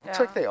 Looks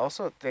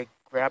like they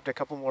grabbed a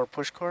couple more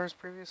push cores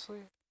previously.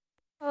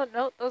 Oh,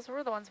 no, those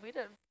were the ones we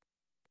did.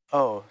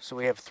 Oh, so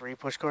we have 3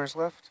 push cores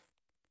left?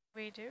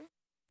 We do?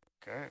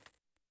 Okay.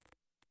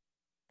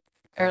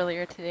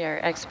 Earlier today, our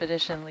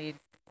expedition lead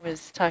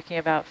was talking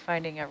about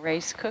finding a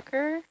rice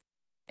cooker,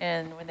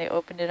 and when they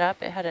opened it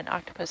up, it had an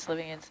octopus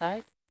living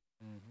inside.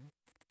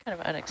 Kind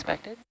of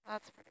unexpected.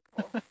 That's pretty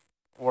cool.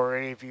 Were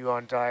any of you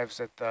on dives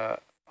at the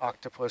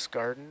octopus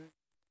garden?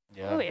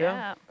 Yeah. Oh,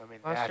 yeah. I mean,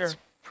 Last that's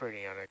year.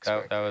 pretty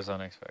unexpected. That was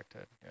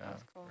unexpected. Yeah.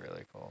 That's cool.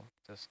 Really cool.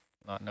 Just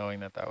not knowing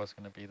that was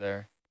going to be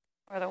there.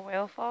 Or the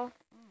whale fall.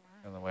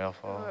 And the whale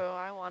fall. Oh,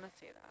 I want to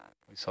see that.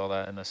 We saw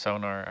that in the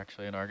sonar,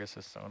 actually in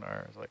Argus's sonar.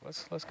 It was like,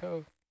 let's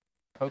go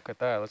poke at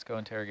that. Let's go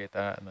interrogate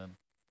that, and then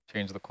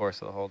change the course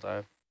of the whole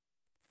dive.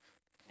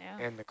 Yeah.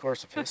 And the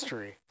course of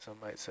history, some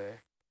might say.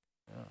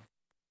 Yeah.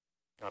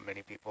 Not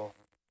many people.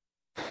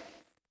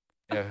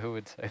 Yeah, who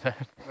would say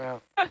that?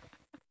 Well,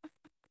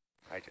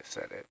 I just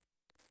said it.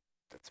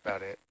 That's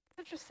about it.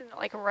 Interesting,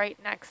 like right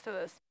next to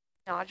this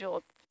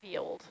nodule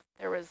field,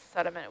 there was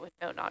sediment with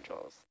no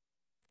nodules.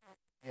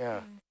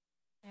 Yeah.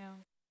 Yeah.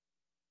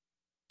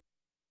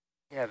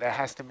 Yeah, that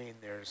has to mean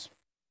there's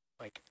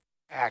like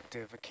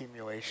active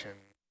accumulation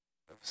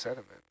of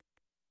sediment.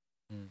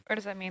 Or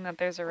does that mean that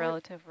there's a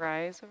relative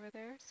rise over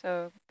there?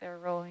 So they're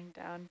rolling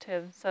down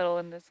to settle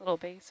in this little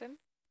basin?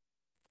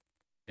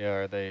 Yeah,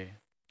 are they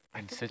I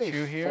in think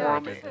situ they here?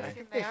 form or in- did I they-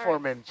 think They they are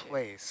form in in situ.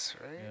 place,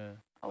 right?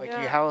 Yeah. Like,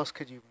 yeah. how else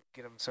could you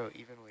get them so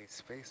evenly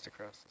spaced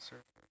across the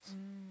surface?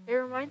 It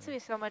reminds me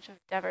so much of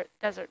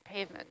desert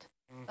pavement,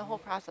 the whole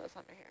Mhm. process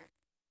under here.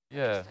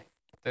 Yeah. Interesting.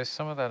 There's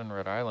some of that in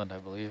Rhode Island, I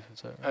believe.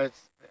 Is that right?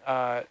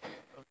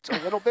 It's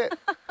a little bit,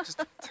 just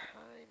a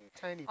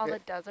tiny All the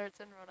bit. deserts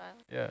in Rhode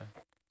Island. Yeah.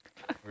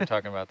 We were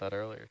talking about that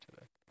earlier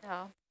today.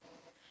 No.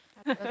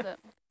 Have to visit.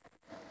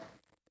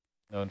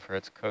 Known for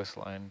its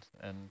coastlines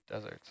and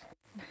deserts.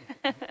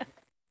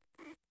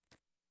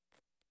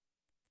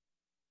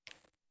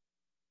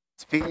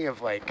 Speaking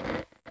of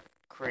like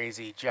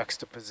crazy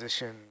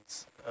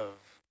juxtapositions of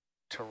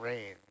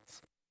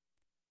terrains,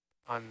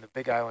 on the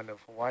big island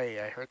of Hawaii,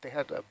 I heard they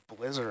had a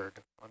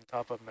blizzard on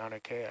top of Mauna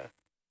Kea.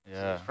 So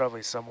Yeah. there's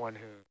probably someone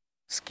who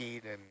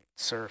skied and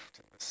surfed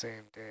in the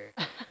same day.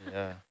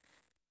 Yeah.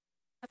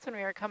 That's when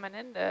we were coming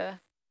into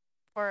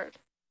port.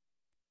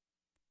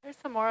 There's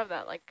some more of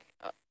that, like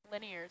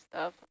linear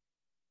stuff,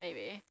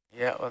 maybe.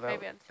 Yeah, well,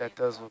 Maybe I'm that seeing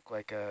does stuff. look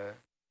like a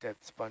dead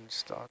sponge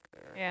stalk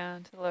there. Yeah,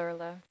 to the lower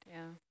left,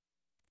 yeah.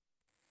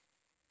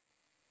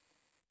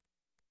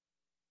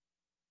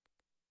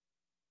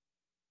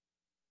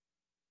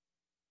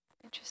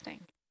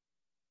 Interesting.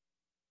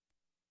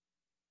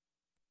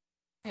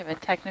 We have a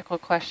technical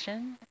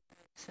question.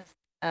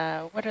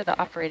 What are the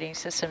operating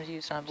systems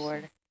used on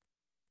board?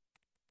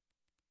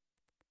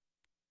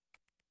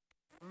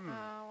 Hmm.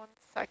 1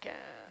 second.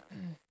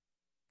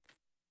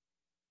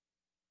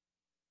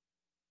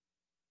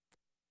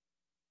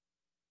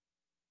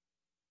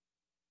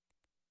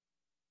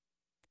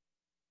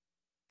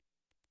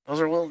 Those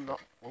are a little not.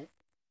 Oh.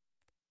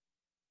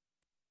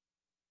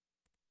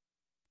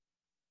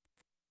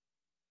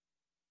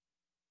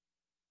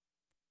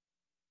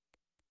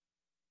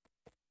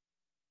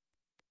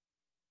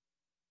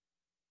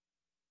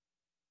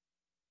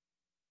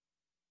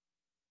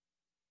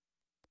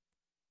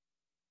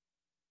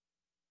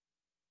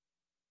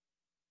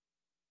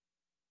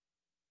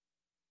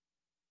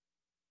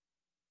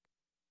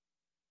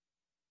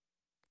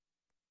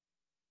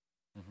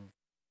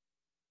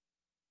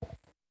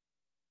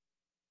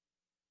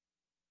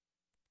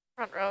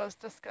 Front row is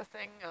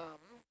discussing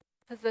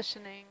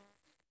positioning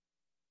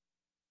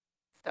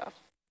stuff.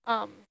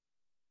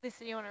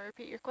 Lisa, you want to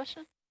repeat your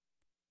question?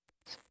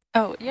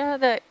 Oh,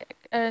 yeah,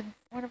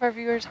 one of our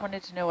viewers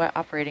wanted to know what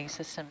operating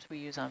systems we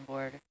use on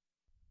board.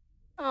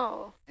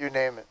 Oh. You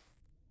name it.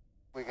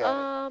 We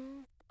got it.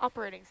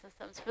 Operating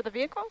systems for the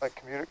vehicles? Like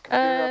computer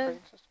operating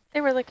systems?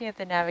 They were looking at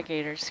the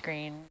navigator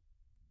screen.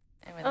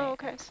 And when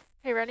okay.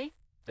 Hey, Rennie?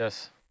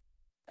 Yes.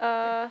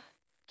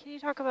 Can you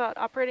talk about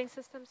operating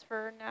systems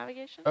for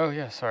navigation? Oh,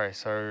 yeah, sorry,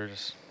 we're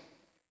just...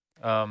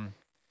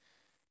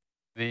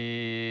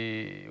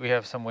 we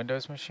have some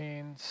Windows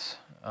machines.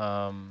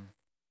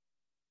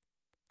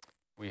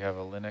 We have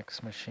a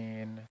Linux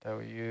machine that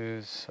we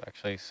use,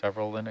 actually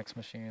several Linux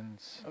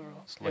machines.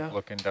 Just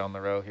looking down the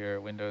row here,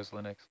 Windows,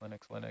 Linux,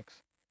 Linux,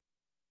 Linux.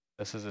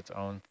 This is its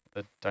own,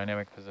 the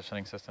dynamic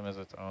positioning system is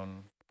its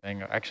own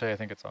thing. Actually, I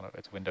think it's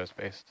Windows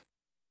based.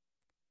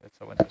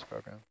 It's a Windows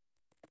program.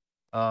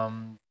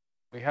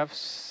 We have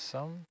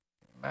some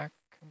Mac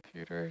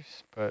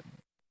computers, but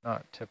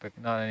not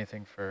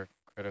anything for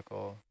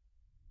critical.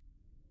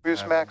 We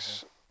use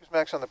Macs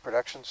on the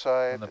production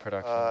side, on the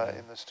production,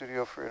 in the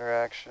studio for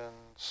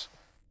interactions,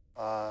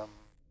 and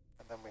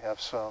then we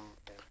have some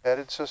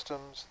embedded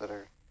systems that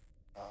are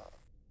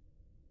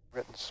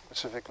written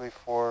specifically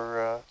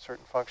for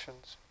certain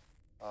functions.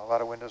 A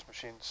lot of Windows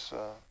machines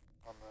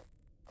on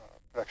the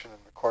production and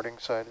recording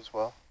side as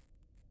well.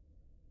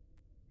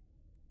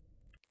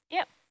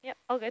 Yep,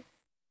 all good.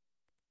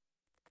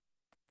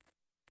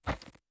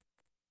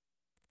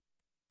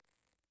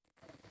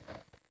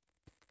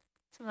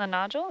 Some of the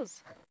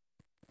nodules.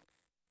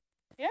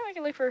 Yeah, we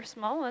can look for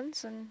small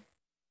ones and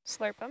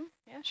slurp them.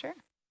 Yeah, sure.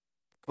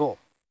 Cool.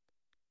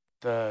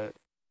 The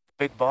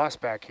big boss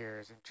back here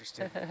is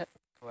interested in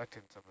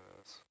collecting some of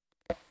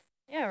those.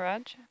 Yeah,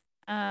 Raj.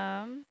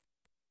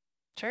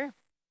 Sure.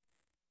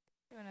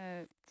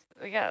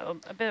 We got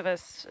a bit of a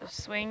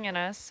swing in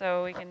us,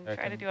 so we can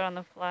try to do it on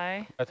the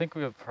fly. I think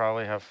we would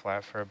probably have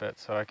flat for a bit,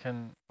 so why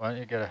don't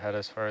you get ahead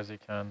as far as you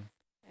can?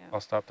 Yeah.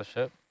 I'll stop the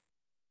ship.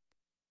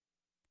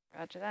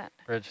 Roger that.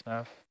 Bridge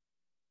nav.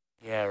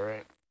 Yeah,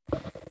 right.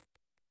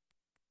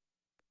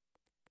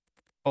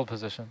 Hold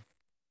position.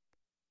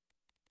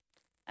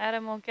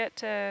 Adam will get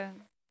to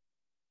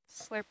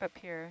slurp up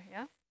here,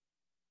 yeah?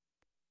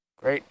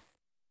 Great.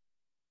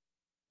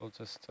 We'll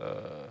just,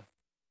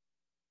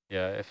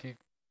 yeah, if you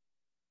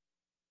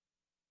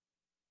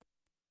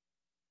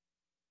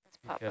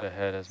get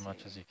ahead as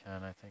much as you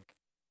can, I think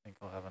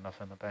we'll have enough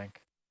in the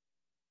bank.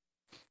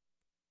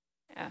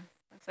 Yeah,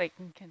 looks like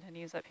it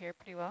continues up here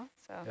pretty well,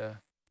 so. Yeah.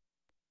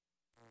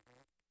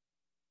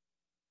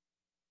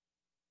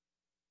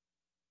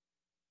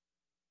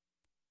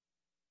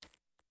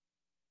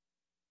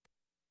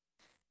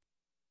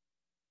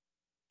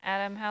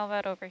 Adam, how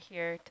about over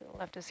here to the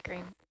left of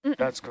screen?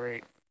 That's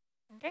great.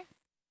 Okay.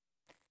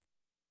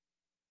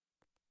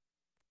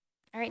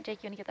 All right,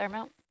 Jake, you want to get the arm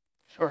out?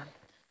 Sure.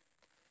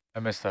 I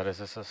missed that. Is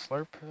this a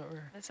slurp?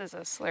 This is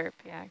a slurp,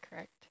 yeah,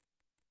 correct.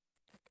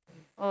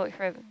 Well,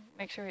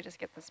 make sure we just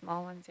get the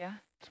small ones, yeah?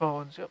 Small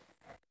ones, yep.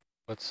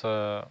 What's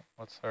our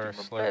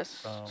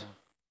slurp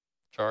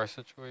jar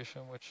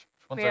situation? Which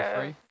ones are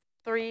free?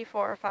 3,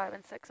 4, 5,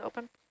 and 6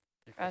 open.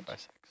 3, 4, 5,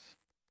 6.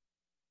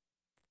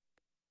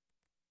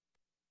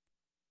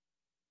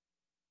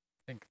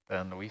 I think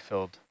then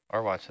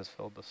our watch has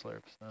filled the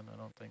slurps then, I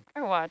don't think.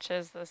 Our watch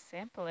is the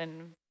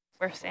sampling,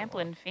 we're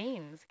sampling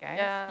fiends, guys.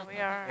 Yeah, we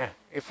are. Yeah,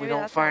 if we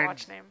don't find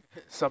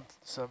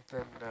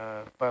something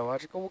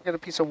biological, we'll get a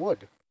piece of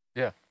wood.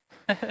 Yeah.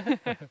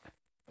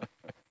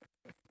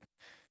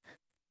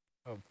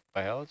 Oh,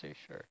 biology,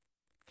 sure.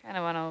 Kind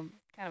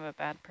of a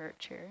bad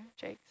perch here,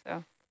 Jake,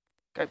 so.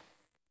 Good.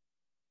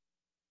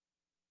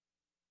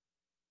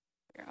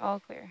 We're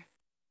all clear.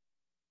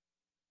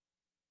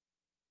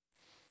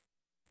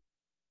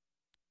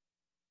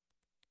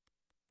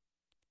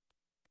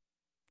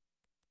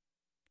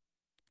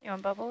 You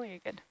want bubble or you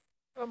good?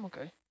 I'm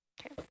okay.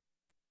 Okay.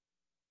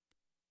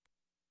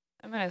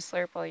 I'm going to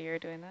slurp while you're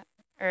doing that,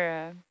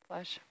 or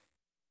flush.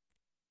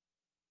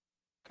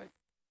 Okay.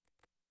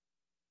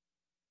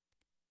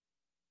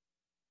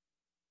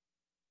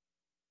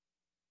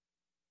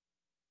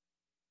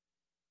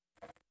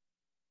 All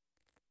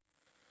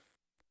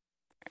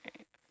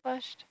right,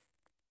 flushed.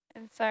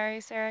 And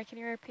sorry, Sarah, can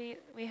you repeat?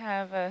 We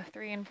have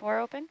 3 and 4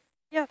 open?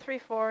 Yeah, 3,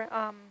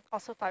 4,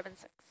 also 5 and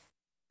 6.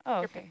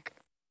 Oh, okay.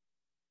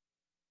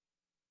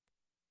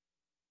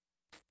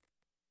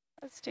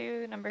 Let's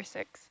do number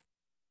 6.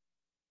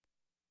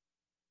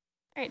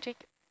 All right,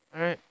 Jake.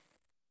 All right.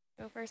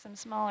 Go for some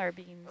smaller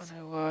beans.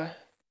 I want to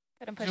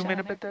Put them push zoom out in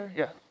a bit there.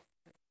 Yeah.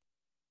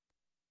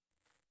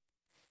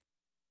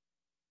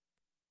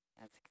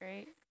 That's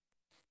great.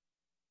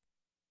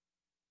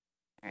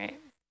 All right.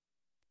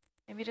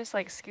 Maybe just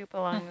like scoop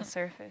along the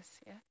surface.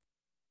 Yeah.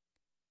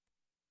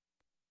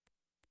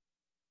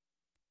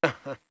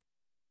 Nice.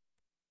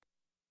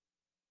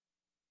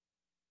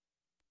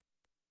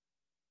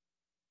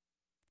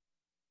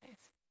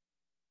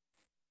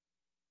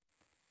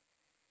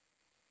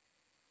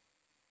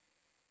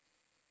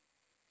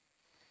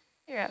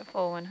 You're at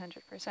full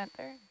 100%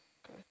 there.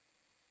 Okay.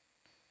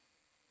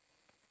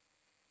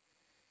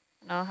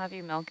 And I'll have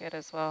you milk it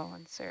as well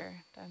once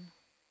you're done.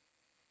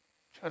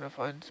 Trying to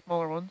find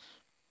smaller ones.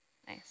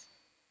 Nice.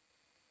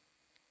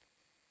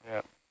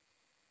 Yep.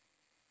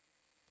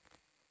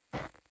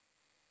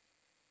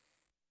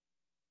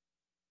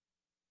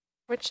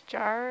 Which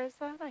jar is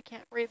that? I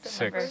can't read the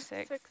 6. number. Number 6.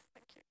 6.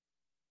 Thank you.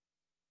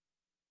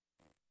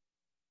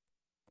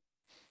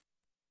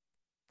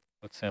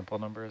 What sample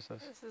number is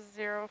this? This is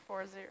 040.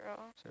 040.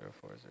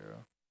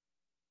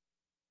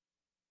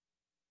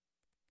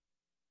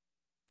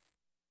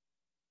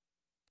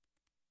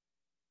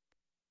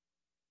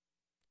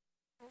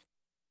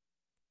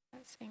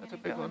 Not seeing That's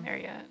any a big go in one. there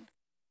yet.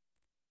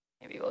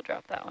 Maybe we'll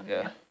drop that one.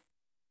 Yeah.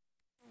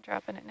 I'm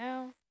dropping it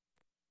now.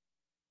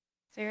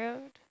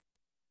 Zeroed.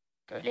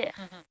 Okay.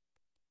 Yeah.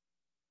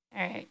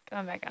 All right,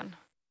 going back on.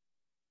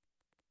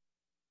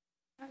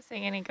 Not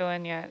seeing any go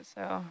in yet,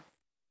 so.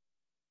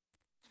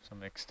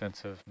 Some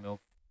extensive milk.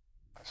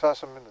 I saw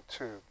some in the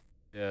tube.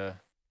 Yeah.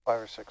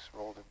 5 or 6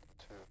 rolled into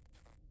the tube.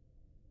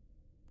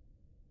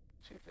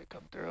 See if they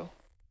come through.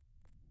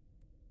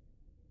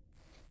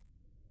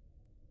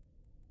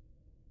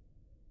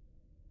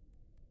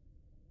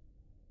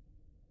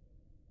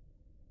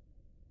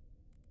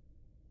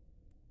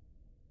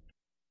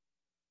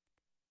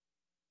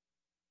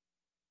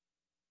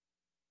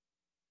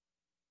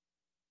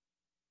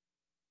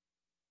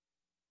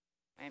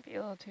 Might be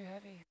a little too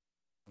heavy.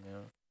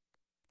 Yeah.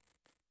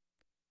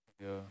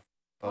 Yeah.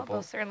 Well, Bubble.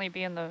 they'll certainly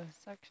be in the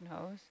suction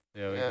hose.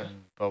 Yeah, we Yeah.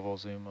 can bubble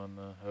zoom on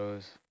the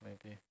hose,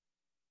 maybe.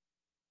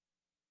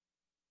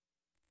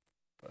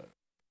 But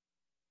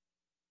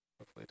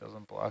hopefully it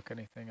doesn't block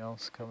anything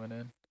else coming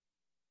in.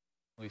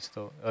 We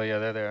still, oh yeah,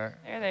 there they are.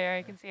 There they are.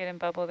 You can see it in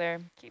bubble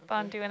there. Keep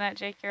on Okay. doing that,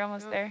 Jake. You're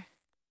almost there.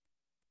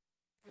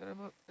 Get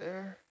them up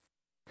there.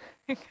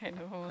 Kind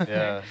of almost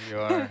Yeah, you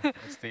are.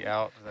 It's the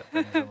out that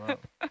brings them up.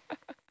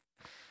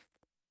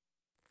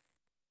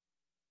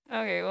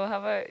 Okay, well, how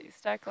about you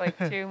stack like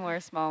 2 more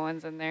small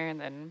ones in there, and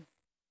then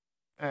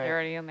All right. they're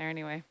already in there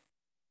anyway.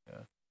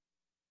 Yeah.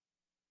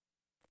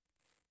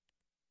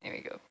 There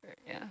we go.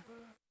 Yeah.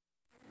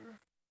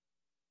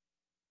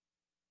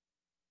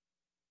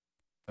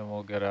 Then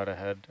we'll get out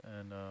ahead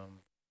and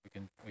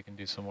we can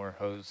do some more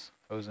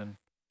hosing.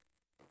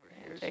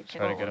 Here's Jake the can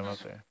Try to small get them up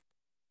ones. there.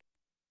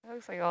 It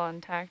looks like all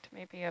intact,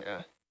 maybe up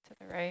Yeah. to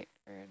the right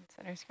or in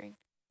center screen.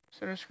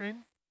 Center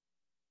screen.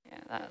 Yeah,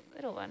 that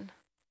little one.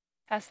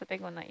 Past the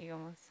big one that you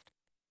almost.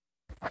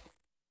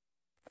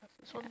 That's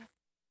this one.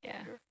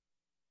 Yeah. Here.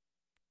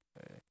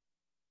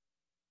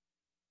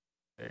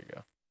 There you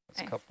go. That's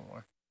Nice. a couple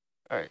more.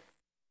 All right.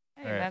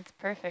 Hey, All right. that's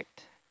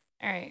perfect.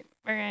 All right,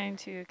 we're going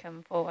to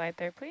come full wide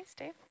there, please,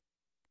 Dave.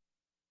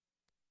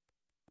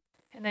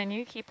 And then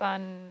you keep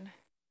on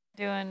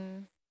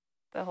doing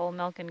the whole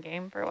milk and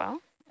game for a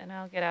while, and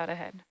I'll get out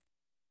ahead.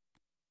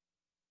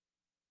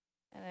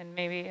 And then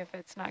maybe if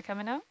it's not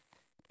coming out,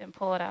 then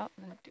pull it out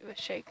and then do a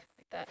shake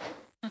like that.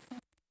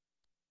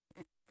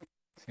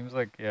 Seems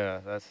like, yeah,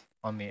 that's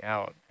on the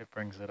out. It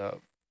brings it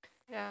up.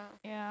 Yeah.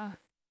 Yeah.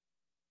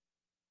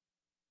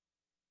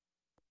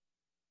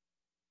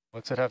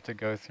 What's it have to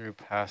go through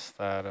past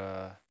that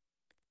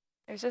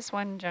There's just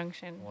one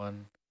junction.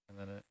 one and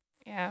then it?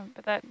 Yeah,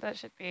 but that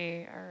should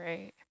be all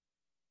right.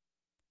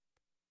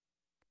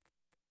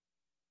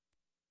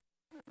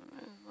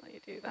 I'll let you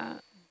do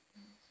that.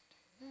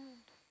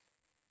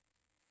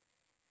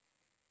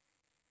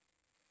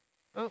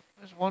 Oh,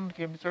 there's one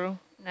came through.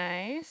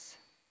 Nice.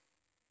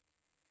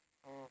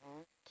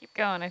 Mm-hmm. Keep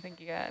going. I think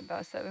you got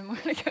about 7 more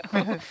to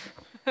go.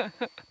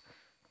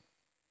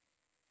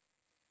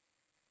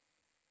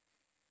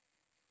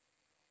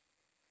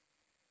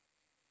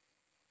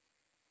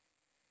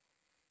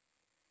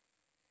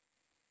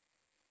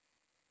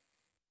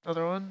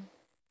 Another one.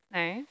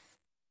 Nice.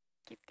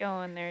 Keep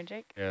going there,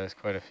 Jake. Yeah, there's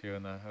quite a few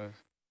in that hose.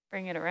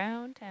 Bring it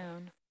around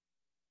town.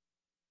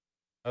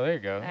 Oh, there you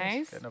go.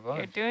 Nice. Getting a You're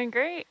bunch. doing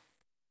great.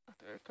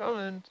 They're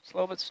coming.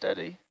 Slow but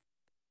steady.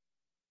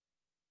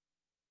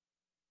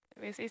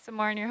 We see some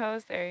more in your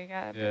hose there. You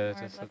got a Yeah, bit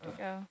more just left to at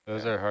go.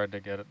 Those are hard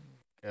to get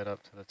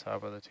up to the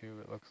top of the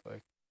tube, it looks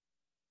like.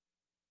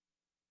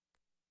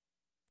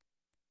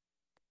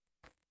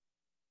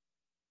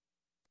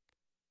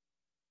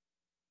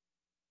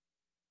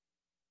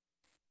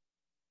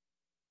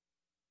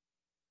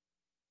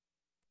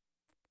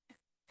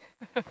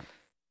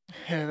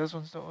 Yeah, those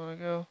ones don't want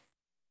to go.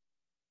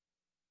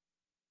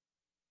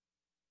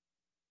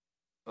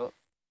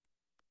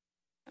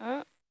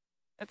 Oh,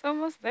 it's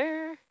almost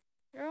there.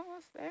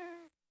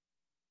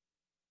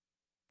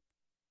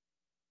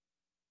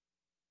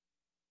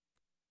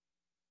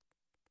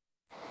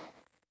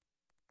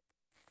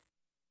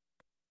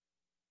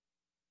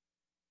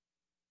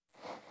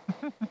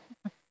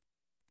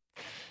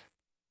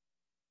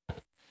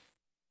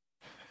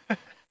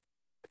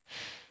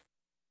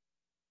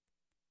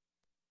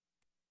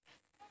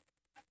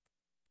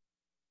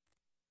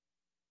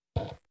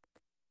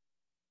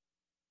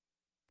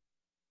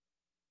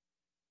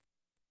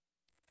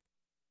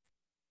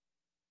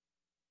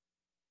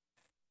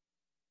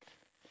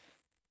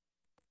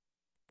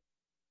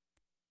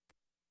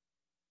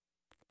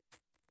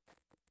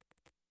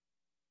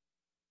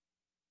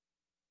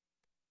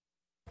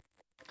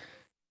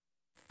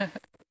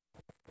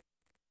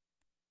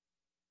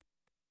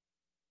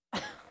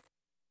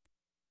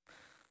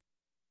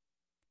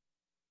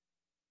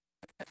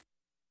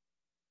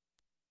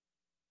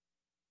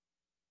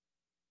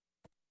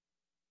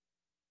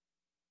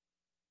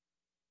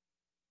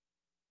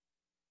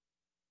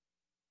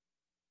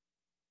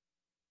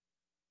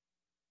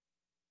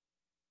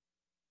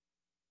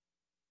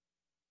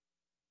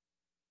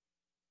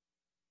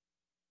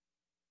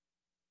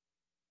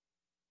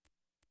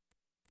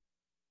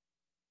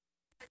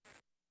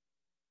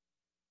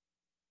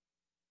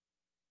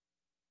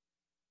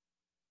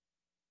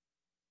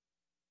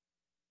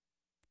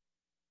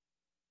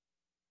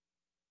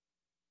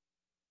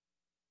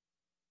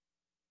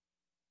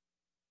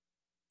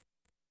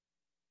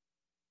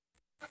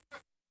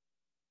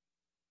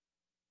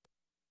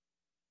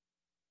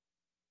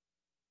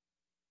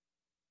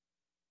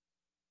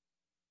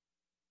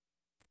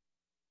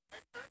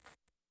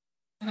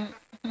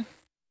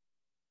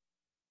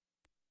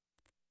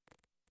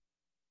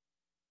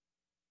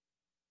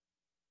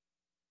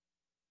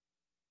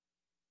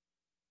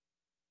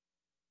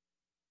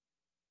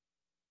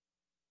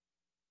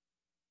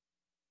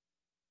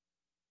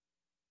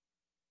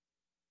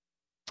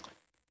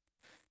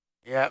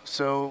 Yeah,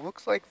 so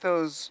looks like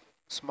those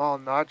small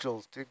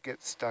nodules did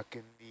get stuck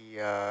in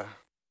the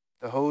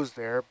hose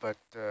there, but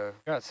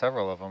Got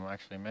several of them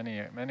actually.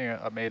 Many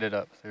made it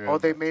up through. oh,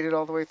 they made it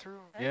all the way through?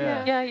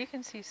 Yeah. Yeah, you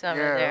can see some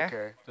in Yeah, there.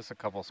 okay. Just a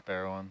couple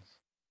spare ones.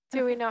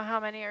 Do we know how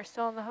many are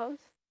still in the hose?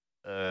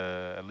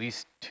 At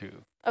least 2.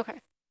 Okay.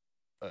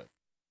 But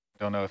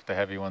don't know if the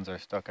heavy ones are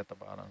stuck at the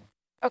bottom.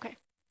 Okay.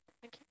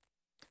 Thank you.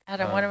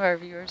 Adam, one of our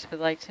viewers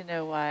would like to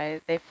know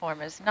why they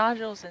form as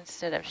nodules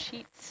instead of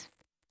sheets.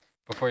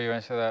 Before you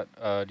answer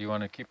that, do you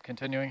want to keep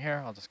continuing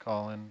here? I'll just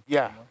call in.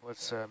 Yeah,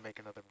 let's make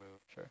another move.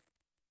 Sure.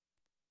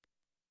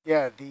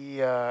 Yeah,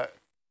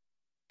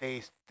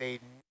 they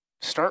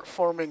start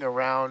forming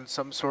around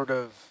some sort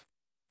of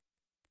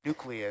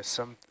nucleus,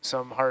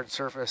 some hard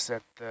surface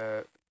that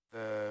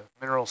the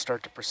minerals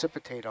start to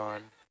precipitate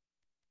on,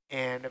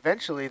 and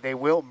eventually they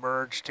will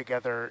merge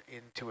together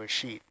into a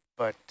sheet.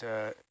 But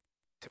to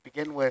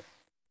begin with,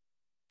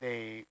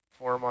 they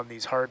form on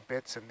these hard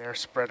bits, and they're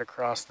spread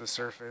across the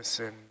surface,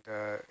 and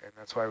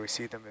that's why we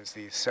see them as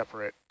these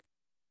separate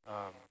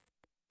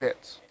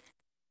bits.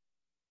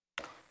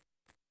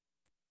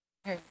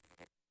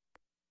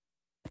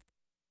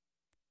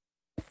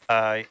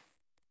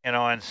 You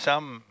know, in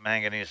some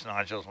manganese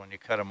nodules, when you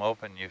cut them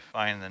open, you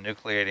find the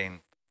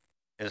nucleating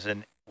is a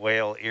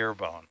whale ear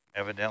bone.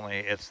 Evidently,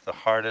 it's the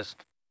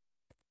hardest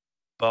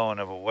bone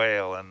of a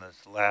whale and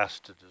it's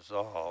last to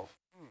dissolve.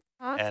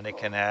 And it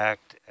can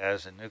act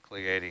as a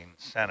nucleating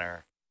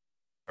center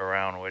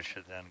around which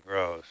it then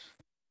grows.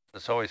 So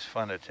it's always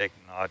fun to take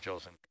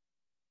nodules and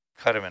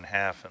cut them in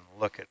half and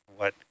look at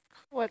what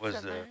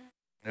was the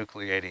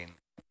nucleating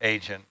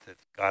agent that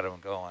got them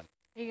going.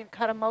 You can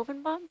cut them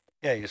open, Bob?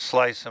 Yeah, you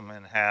slice them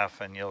in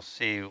half and you'll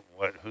see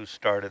who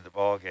started the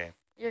ball game.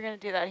 You're going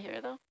to do that here,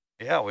 though?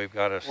 Yeah, we've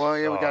got a saw. Well,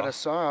 yeah, we got a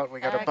saw out.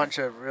 We got a bunch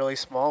of really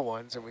small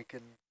ones, and we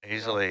can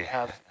easily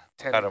have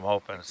 10 cut them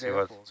open and see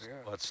examples,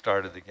 what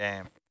started the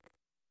game.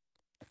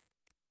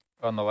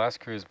 On the last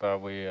cruise,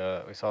 Bob, we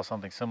saw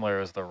something similar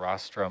as the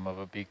rostrum of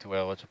a beaked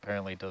whale, which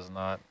apparently does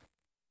not.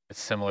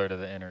 It's similar to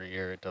the inner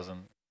ear. It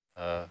doesn't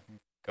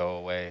go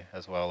away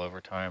as well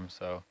over time.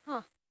 So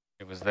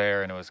it was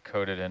there, and it was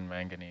coated in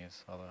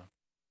manganese, although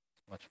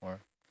much more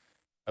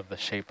of the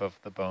shape of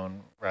the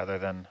bone rather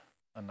than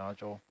a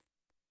nodule.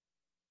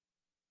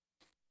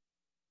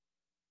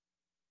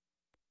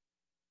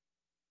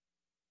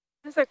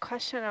 There's a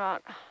question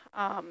about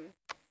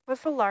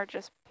what's the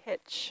largest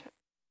pitch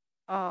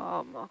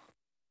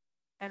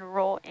and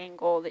roll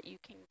angle that you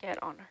can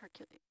get on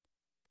Hercules?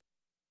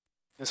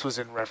 This was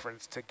in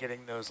reference to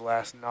getting those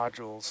last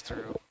nodules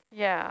through.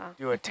 Yeah.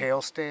 Do a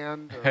tail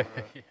stand? Or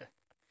Yeah.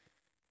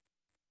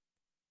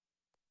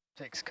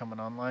 Jake's coming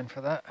online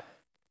for that.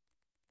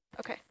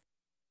 Okay.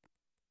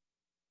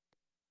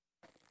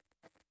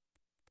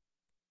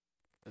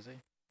 Is he?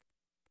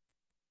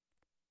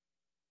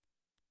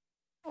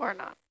 Or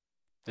not.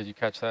 Did you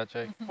catch that,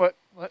 Jake? What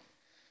was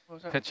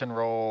that? Pitch and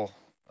roll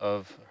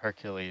of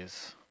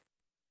Hercules.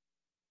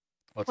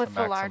 What's the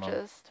maximum?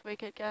 largest we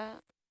could get?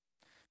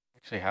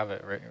 Actually have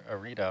it, a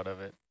readout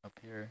of it up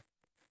here.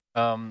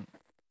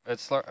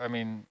 It's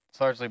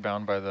largely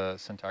bound by the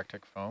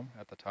syntactic foam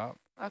at the top.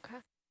 Okay.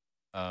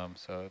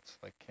 So it's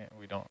like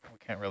we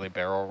can't really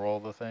barrel roll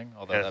the thing,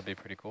 although that'd be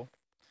pretty cool.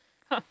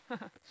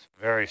 It's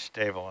very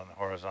stable in the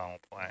horizontal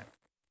plane.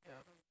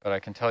 But I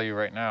can tell you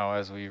right now,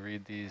 as we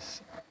read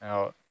these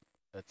out,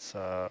 it's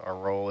our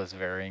roll is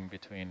varying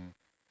between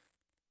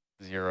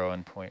 0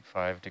 and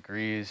 0.5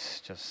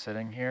 degrees, just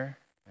sitting here.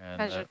 And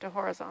measured to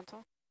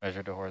horizontal.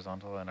 Measured to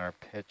horizontal, and our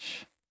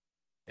pitch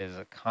is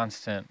a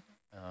constant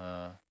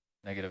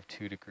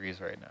 -2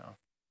 degrees right now.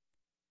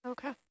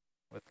 Okay.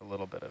 With a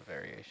little bit of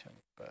variation,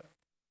 but.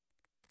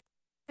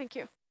 Thank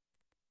you.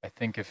 I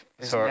think if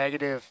is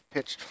negative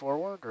pitched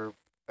forward or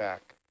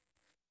back?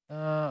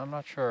 I'm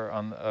not sure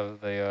on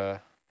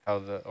how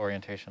the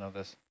orientation of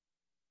this.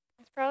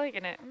 It's probably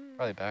gonna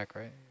probably back,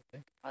 right? You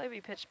think? Probably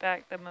be pitched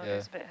back. The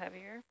motor's a bit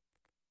heavier.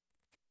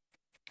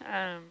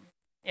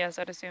 Yeah,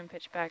 so I'd assume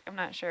pitch back. I'm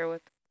not sure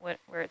with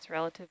where it's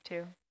relative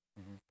to.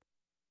 Mm-hmm.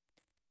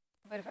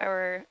 But if I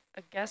were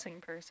a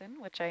guessing person,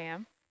 which I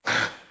am,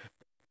 I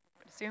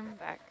would assume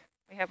back.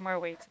 We have more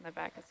weights in the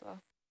back as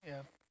well.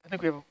 Yeah, I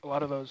think we have a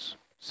lot of those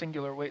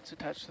singular weights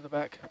attached to the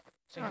back,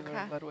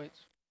 singular lead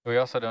weights. We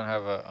also don't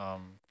have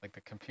a, like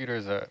the computer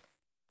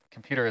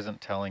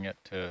isn't telling it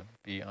to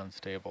be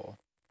unstable.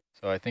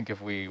 So I think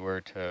if we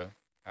were to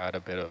add a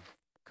bit of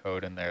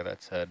code in there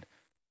that said,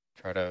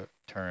 try to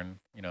turn,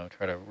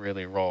 try to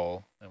really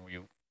roll, and we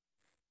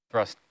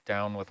thrust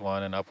down with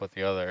one and up with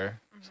the other,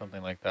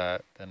 something like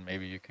that, then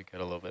maybe you could get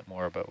a little bit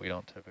more, but we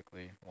don't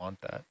typically want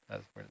that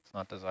as it's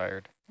not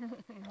desired.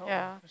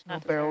 Yeah. There's no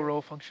barrel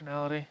roll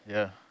functionality.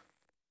 Yeah.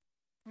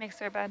 Makes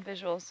their bad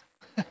visuals.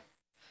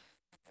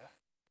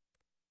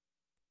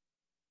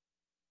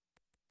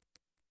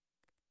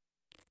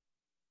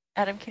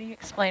 Adam, can you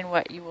explain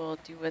what you will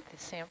do with the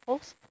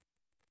samples?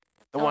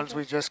 The ones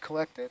we just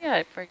collected?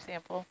 Yeah, for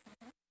example.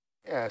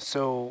 Yeah,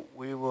 so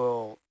we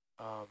will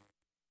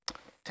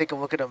take a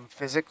look at them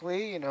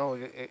physically,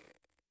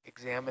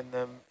 examine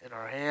them in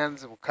our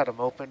hands, and we'll cut them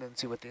open and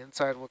see what the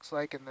inside looks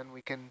like, and then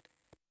we can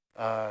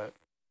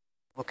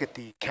look at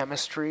the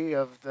chemistry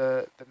of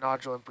the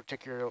nodule, in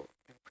particular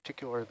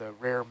the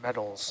rare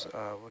metals,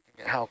 looking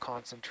at how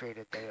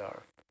concentrated they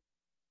are.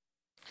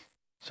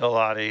 It's a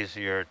lot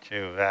easier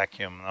to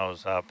vacuum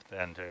those up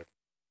than to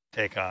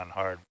take on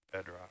hard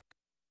bedrock.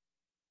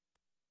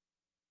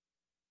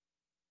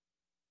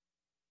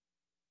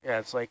 Yeah,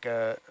 it's like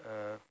a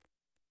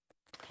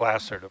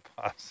placer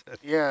deposit.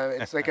 Yeah,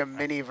 it's like a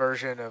mini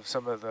version of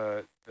some of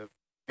the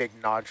big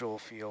nodule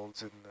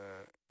fields in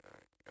the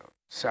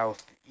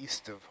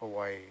southeast of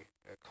Hawaii,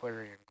 the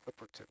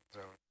Clarion-Clipperton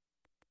zone.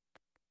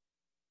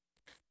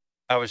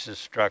 I was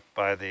just struck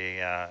by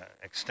the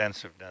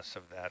extensiveness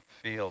of that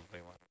field we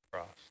went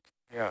across.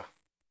 Yeah.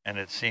 And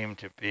it seemed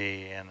to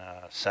be in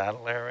a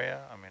saddle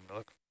area. I mean, it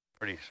looked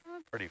pretty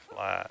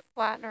flat.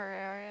 Flattener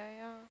area,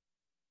 yeah.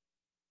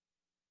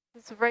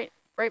 It's right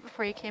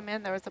before you came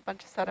in, there was a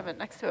bunch of sediment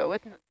next to it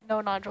with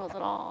no nodules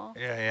at all.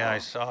 Yeah, I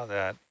saw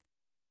that.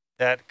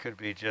 That could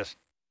be just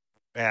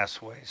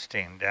mass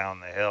wasting down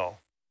the hill.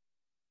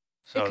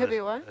 So it could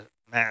be what?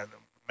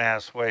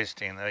 Mass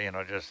wasting,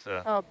 just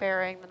the...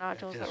 burying the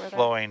nodules that were there. Just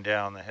flowing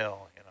down the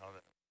hill,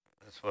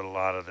 That's what a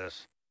lot of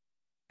this,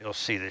 you'll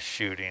see the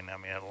shooting. I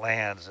mean, it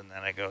lands and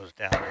then it goes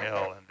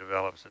downhill and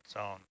develops its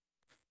own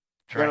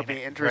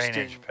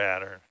drainage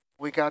pattern.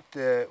 We got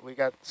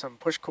some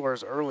push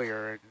cores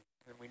earlier,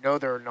 and we know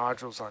there are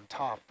nodules on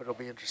top, but it'll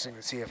be interesting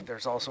to see if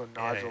there's also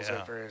nodules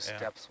at various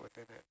depths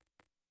within it.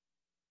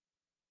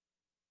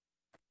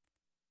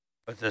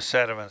 But the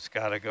sediment's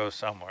got to go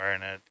somewhere,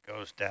 and it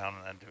goes down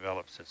and then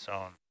develops its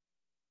own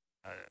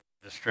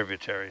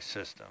distributary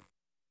system.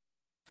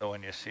 So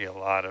when you see a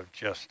lot of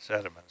just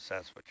sediments,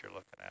 that's what you're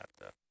looking at,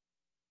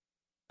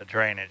 the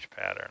drainage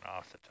pattern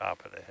off the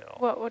top of the hill.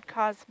 What would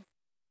cause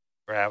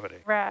gravity?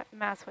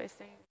 Mass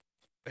wasting.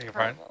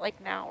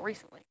 Like now,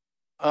 recently.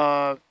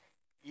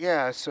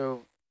 Yeah,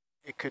 so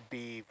it could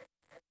be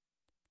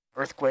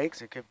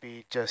earthquakes. It could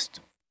be just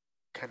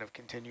kind of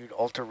continued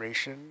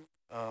alteration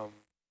of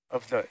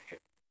the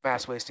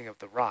mass wasting of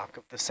the rock,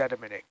 of the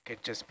sediment. It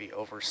could just be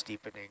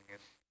over-steepening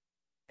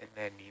and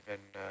then even,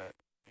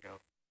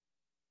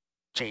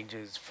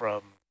 changes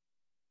from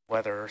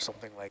weather or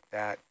something like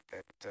that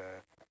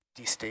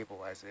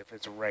destabilize it if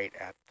it's right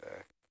at the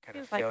kind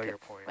of failure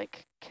point.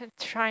 Like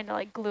trying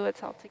to glue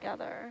itself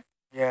together.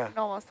 Yeah. And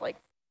almost like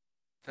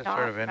that's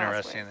sort of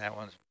interesting. That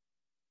one's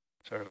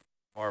sort of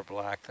more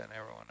black than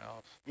everyone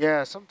else.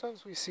 Yeah,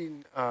 sometimes we've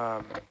seen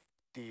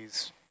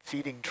these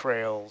feeding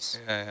trails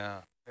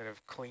that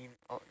have cleaned,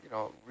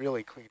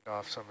 really cleaned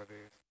off some of these.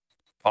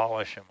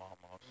 Polish them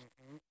almost.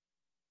 Mm-hmm.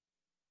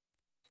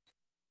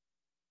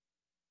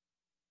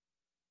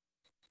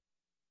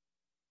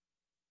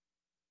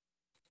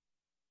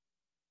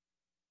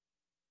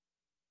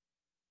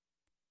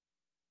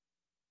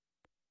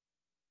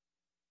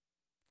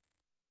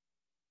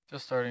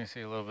 Just starting to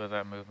see a little bit of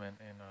that movement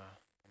in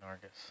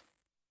Argus.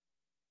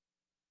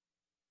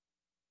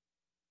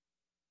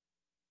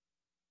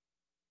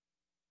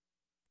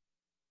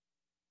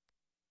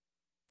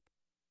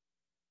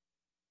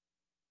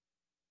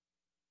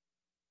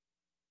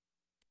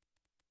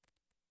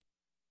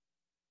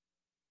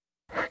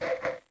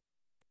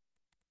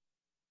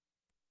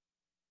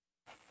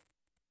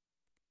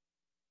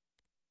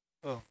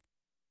 Oh.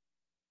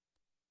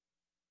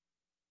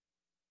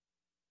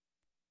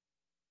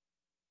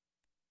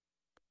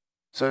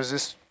 So does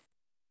this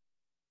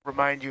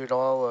remind you at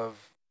all of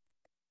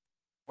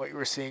what you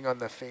were seeing on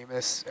the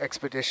famous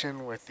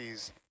expedition with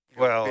these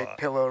big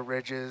pillow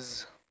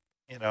ridges?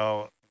 You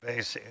know,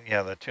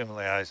 yeah, the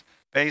tumuli eyes.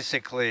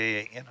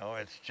 Basically, you know,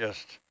 it's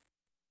just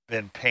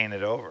been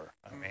painted over.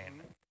 I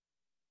mean,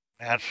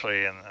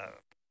 naturally in the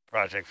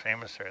Project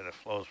Famous area, the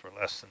flows were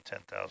less than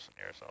 10,000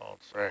 years old.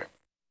 So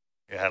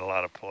you had a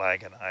lot of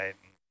pelagonite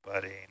and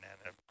budding,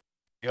 and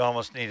you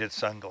almost needed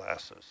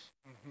sunglasses.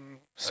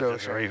 So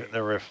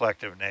the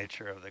reflective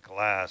nature of the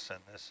glass, and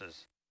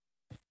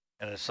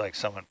it's like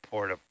someone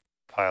poured a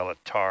pile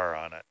of tar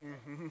on it.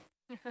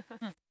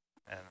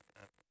 and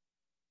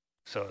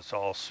so it's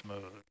all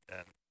smooth,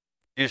 and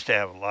used to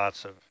have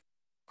lots of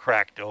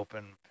cracked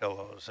open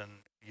pillows and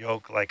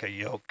like a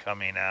yolk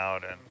coming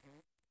out, and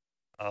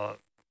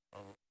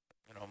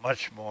you know,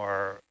 much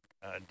more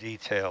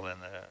detail in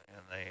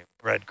the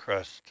bread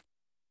crust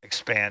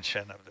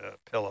expansion of the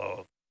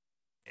pillow,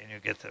 and you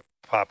get the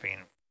popping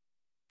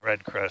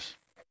bread crust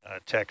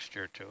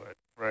texture to it.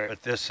 Right.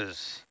 But this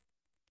is,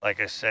 like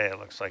I say, it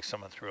looks like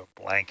someone threw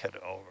a blanket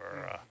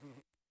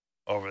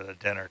over the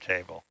dinner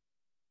table.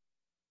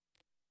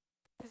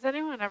 Has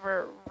anyone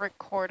ever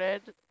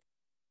recorded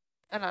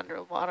an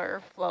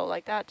underwater flow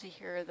like that to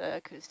hear the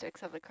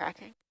acoustics of the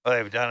cracking?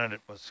 Well, they've done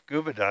it with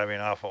scuba diving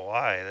off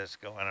Hawaii. Let's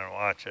go in and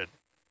watch it.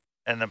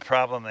 And the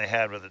problem they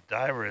had with the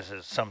divers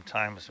is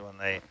sometimes when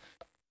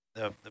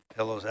the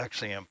pillows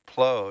actually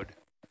implode,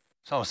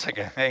 it's almost like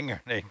a hand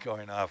grenade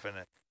going off, and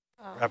it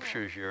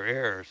ruptures your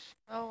ears.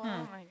 Oh, wow.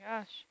 Oh my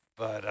gosh.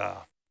 But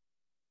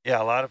yeah,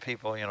 a lot of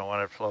people, you know, when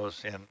it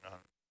flows in on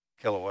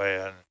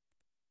Kilauea and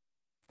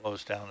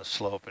flows down the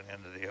slope and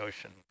into the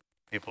ocean,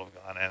 people have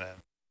gone in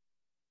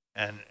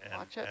and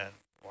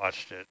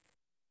watched it.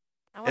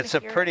 It's a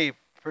pretty,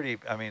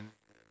 I mean,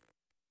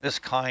 this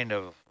kind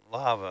of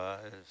lava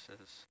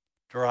is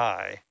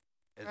dry.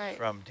 It's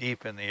from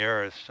deep in the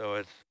earth, so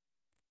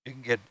you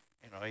can get,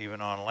 you know, even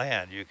on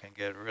land, you can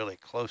get really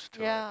close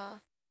to it.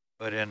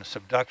 But in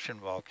subduction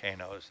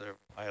volcanoes, they're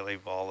highly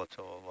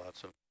volatile.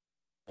 Lots of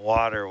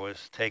water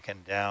was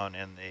taken down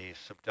in the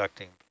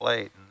subducting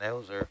plate, and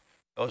those are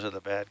the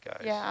bad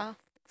guys. Yeah,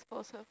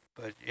 explosive.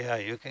 But yeah,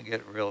 you can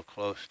get real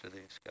close to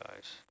these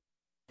guys.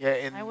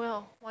 Yeah, I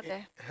will one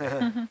day.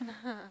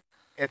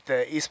 At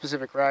the East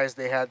Pacific Rise,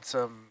 they had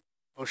some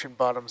ocean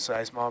bottom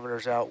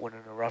seismometers out when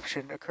an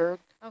eruption occurred,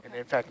 and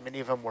in fact, many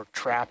of them were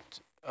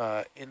trapped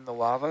in the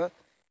lava,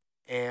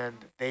 and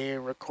they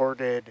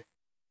recorded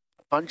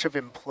a bunch of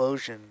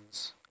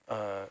implosions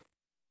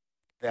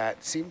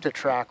that seemed to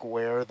track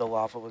where the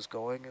lava was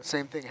going. The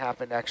same thing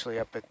happened actually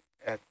up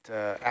at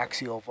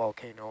Axial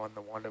Volcano on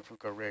the Juan de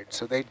Fuca Ridge.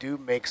 So they do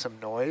make some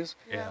noise.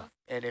 Yeah.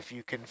 And if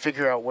you can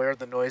figure out where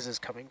the noise is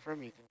coming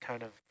from, you can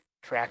kind of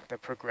track the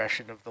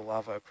progression of the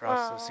lava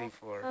across the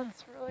seafloor.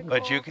 That's really cool.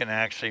 But you can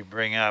actually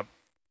bring up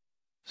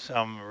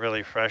some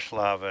really fresh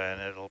lava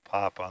and it'll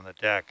pop on the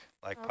deck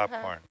like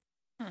popcorn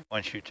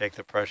once you take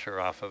the pressure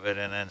off of it.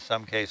 And in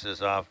some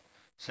cases off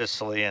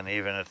Sicily, and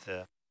even at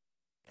the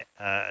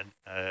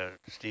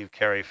Steve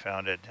Carey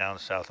found it down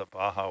south of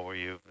Baja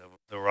where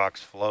the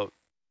rocks float.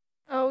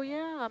 Oh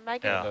yeah,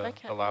 Megan,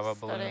 the lava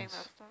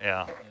balloons.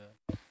 Yeah.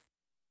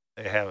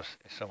 They have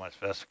so much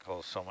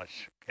vesicles, so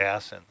much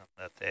gas in them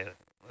that they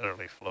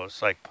literally float.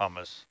 It's like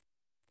pumice.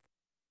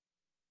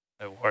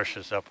 It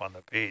washes up on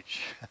the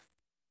beach.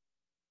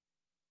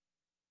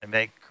 They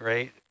make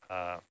great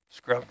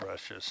scrub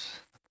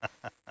brushes.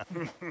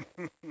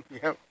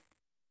 Yep.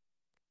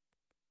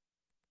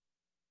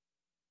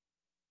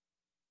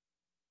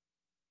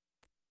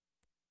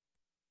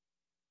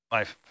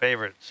 My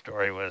favorite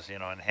story was, you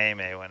know, in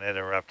Heme when it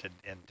erupted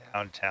in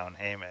downtown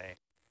Heme,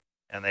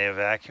 and they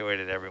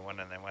evacuated everyone,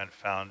 and they went and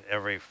found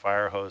every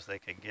fire hose they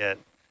could get,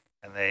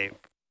 and they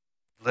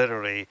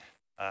literally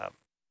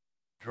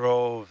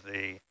drove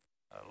the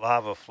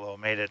lava flow,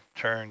 made it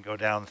turn, go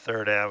down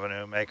 3rd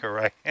Avenue, make a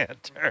right-hand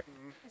turn.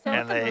 Is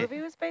that what the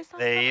movie was based on?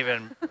 They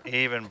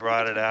even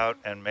brought it out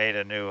and made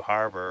a new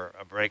harbor,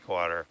 a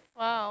breakwater.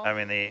 Wow. I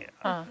mean,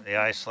 the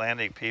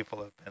Icelandic people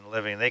have been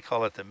living, they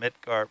call it the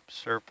Midgard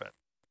serpent.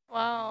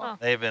 Wow.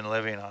 They've been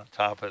living on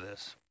top of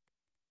this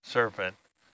serpent